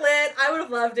have been lit. I would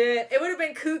have loved it. It would have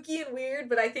been kooky and weird,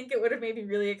 but I think it would have made me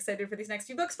really excited for these next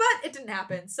few books, but it didn't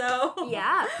happen, so.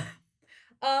 Yeah.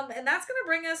 And that's going to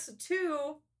bring us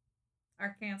to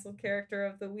our canceled character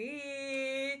of the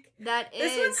week.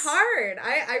 This one's hard.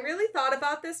 I really thought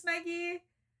about this, Meggie.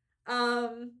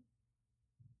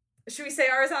 Should we say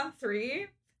ours on 3?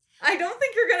 I don't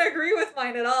think you're gonna agree with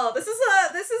mine at all.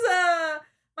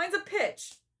 Mine's a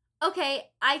pitch.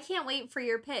 Okay, I can't wait for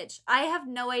your pitch. I have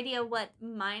no idea what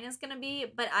mine is gonna be,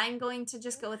 but I'm going to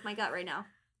just go with my gut right now.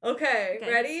 Okay.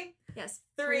 Ready? Yes.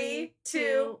 3,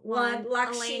 2, 1.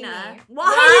 Lakshmi. Elena.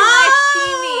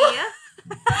 Why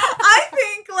Lakshmi? I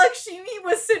think Lakshmi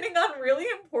was sitting on really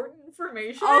important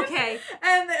information. Okay.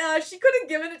 And she could have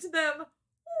given it to them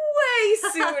way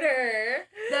sooner.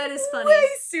 That is funny. Way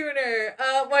sooner.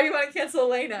 Why do you want to cancel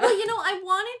Elena? Well, I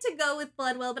wanted to go with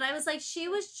Bloodwell, but I was like, she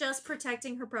was just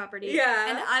protecting her property. Yeah.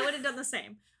 And I would have done the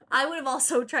same. I would have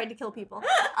also tried to kill people.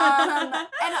 And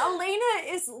Elena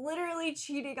is literally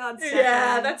cheating on Stefan.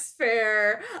 Yeah, that's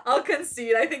fair. I'll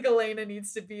concede. I think Elena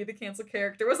needs to be the canceled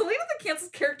character. Was Elena the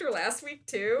canceled character last week,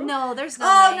 too? No, there's no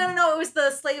way. No. It was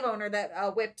the slave owner that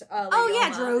whipped Lady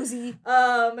Ulma. Drozy.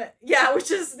 Yeah,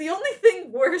 which is the only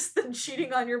thing worse than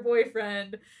cheating on your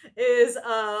boyfriend is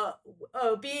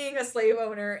being a slave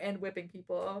owner and whipping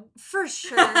people. For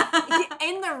sure.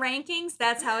 In the rankings,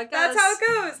 that's how it goes. That's how it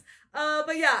goes.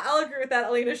 But yeah, I'll agree with that.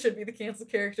 Elena should be the canceled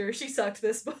character. She sucked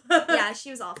this book. Yeah,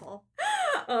 she was awful.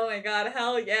 Oh my god,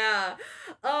 hell yeah.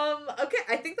 Okay,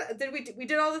 I think that we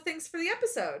did all the things for the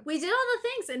episode. We did all the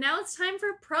things, and now it's time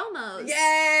for promos.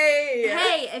 Yay!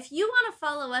 Hey, if you want to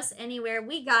follow us anywhere,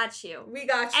 we got you. We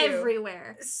got you.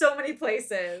 Everywhere. So many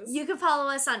places. You can follow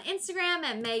us on Instagram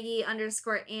at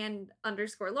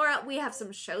Meggie_and_Laura. We have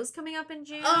some shows coming up in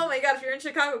June. Oh my god, if you're in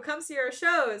Chicago, come see our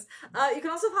shows. You can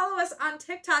also follow us on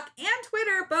TikTok and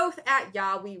Twitter, both at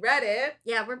Yeah We Read It.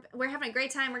 Yeah, we're having a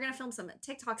great time. We're gonna film some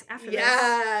TikToks after this.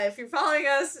 Yeah, if you're following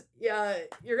us, yeah,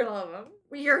 you're gonna love them.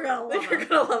 You're gonna love them. You're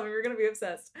gonna love them. You're gonna be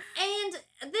obsessed. And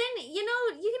then, you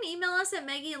can email us at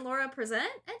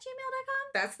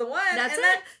MeggieandLauraPresent@gmail.com. That's the one. That's and it.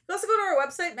 then you also go to our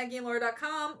website,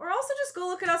 MeggieandLaura.com, or also just go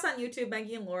look at us on YouTube,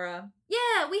 Meggie and Laura.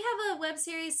 Yeah, we have a web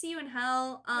series, See You in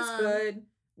Hell. It's good.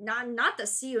 Not to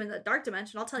see you in the Dark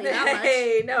Dimension, I'll tell you that much.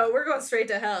 Hey, no, we're going straight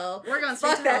to hell. We're going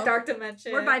straight Fuck to hell. that Dark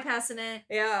Dimension. We're bypassing it.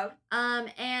 Yeah.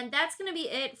 And that's gonna be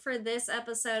it for this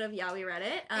episode of Yeah We Read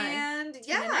It. And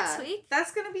next week.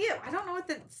 That's gonna be it. I don't know what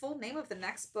the full name of the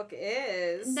next book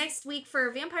is. Next week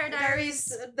for Vampire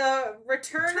Diaries. The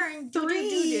Return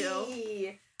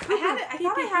 3. I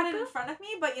thought I had it in front of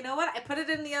me, but you know what? I put it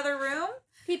in the other room.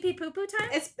 Pee pee poo poo time?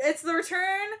 It's the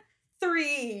Return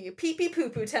 3. Pee pee poo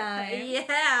poo time.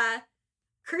 Yeah.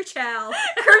 Kerchow.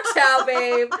 Kerchow,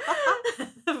 babe.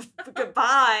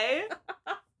 Goodbye.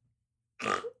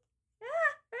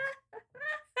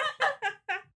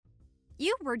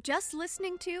 You were just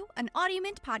listening to an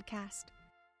Audiomint podcast.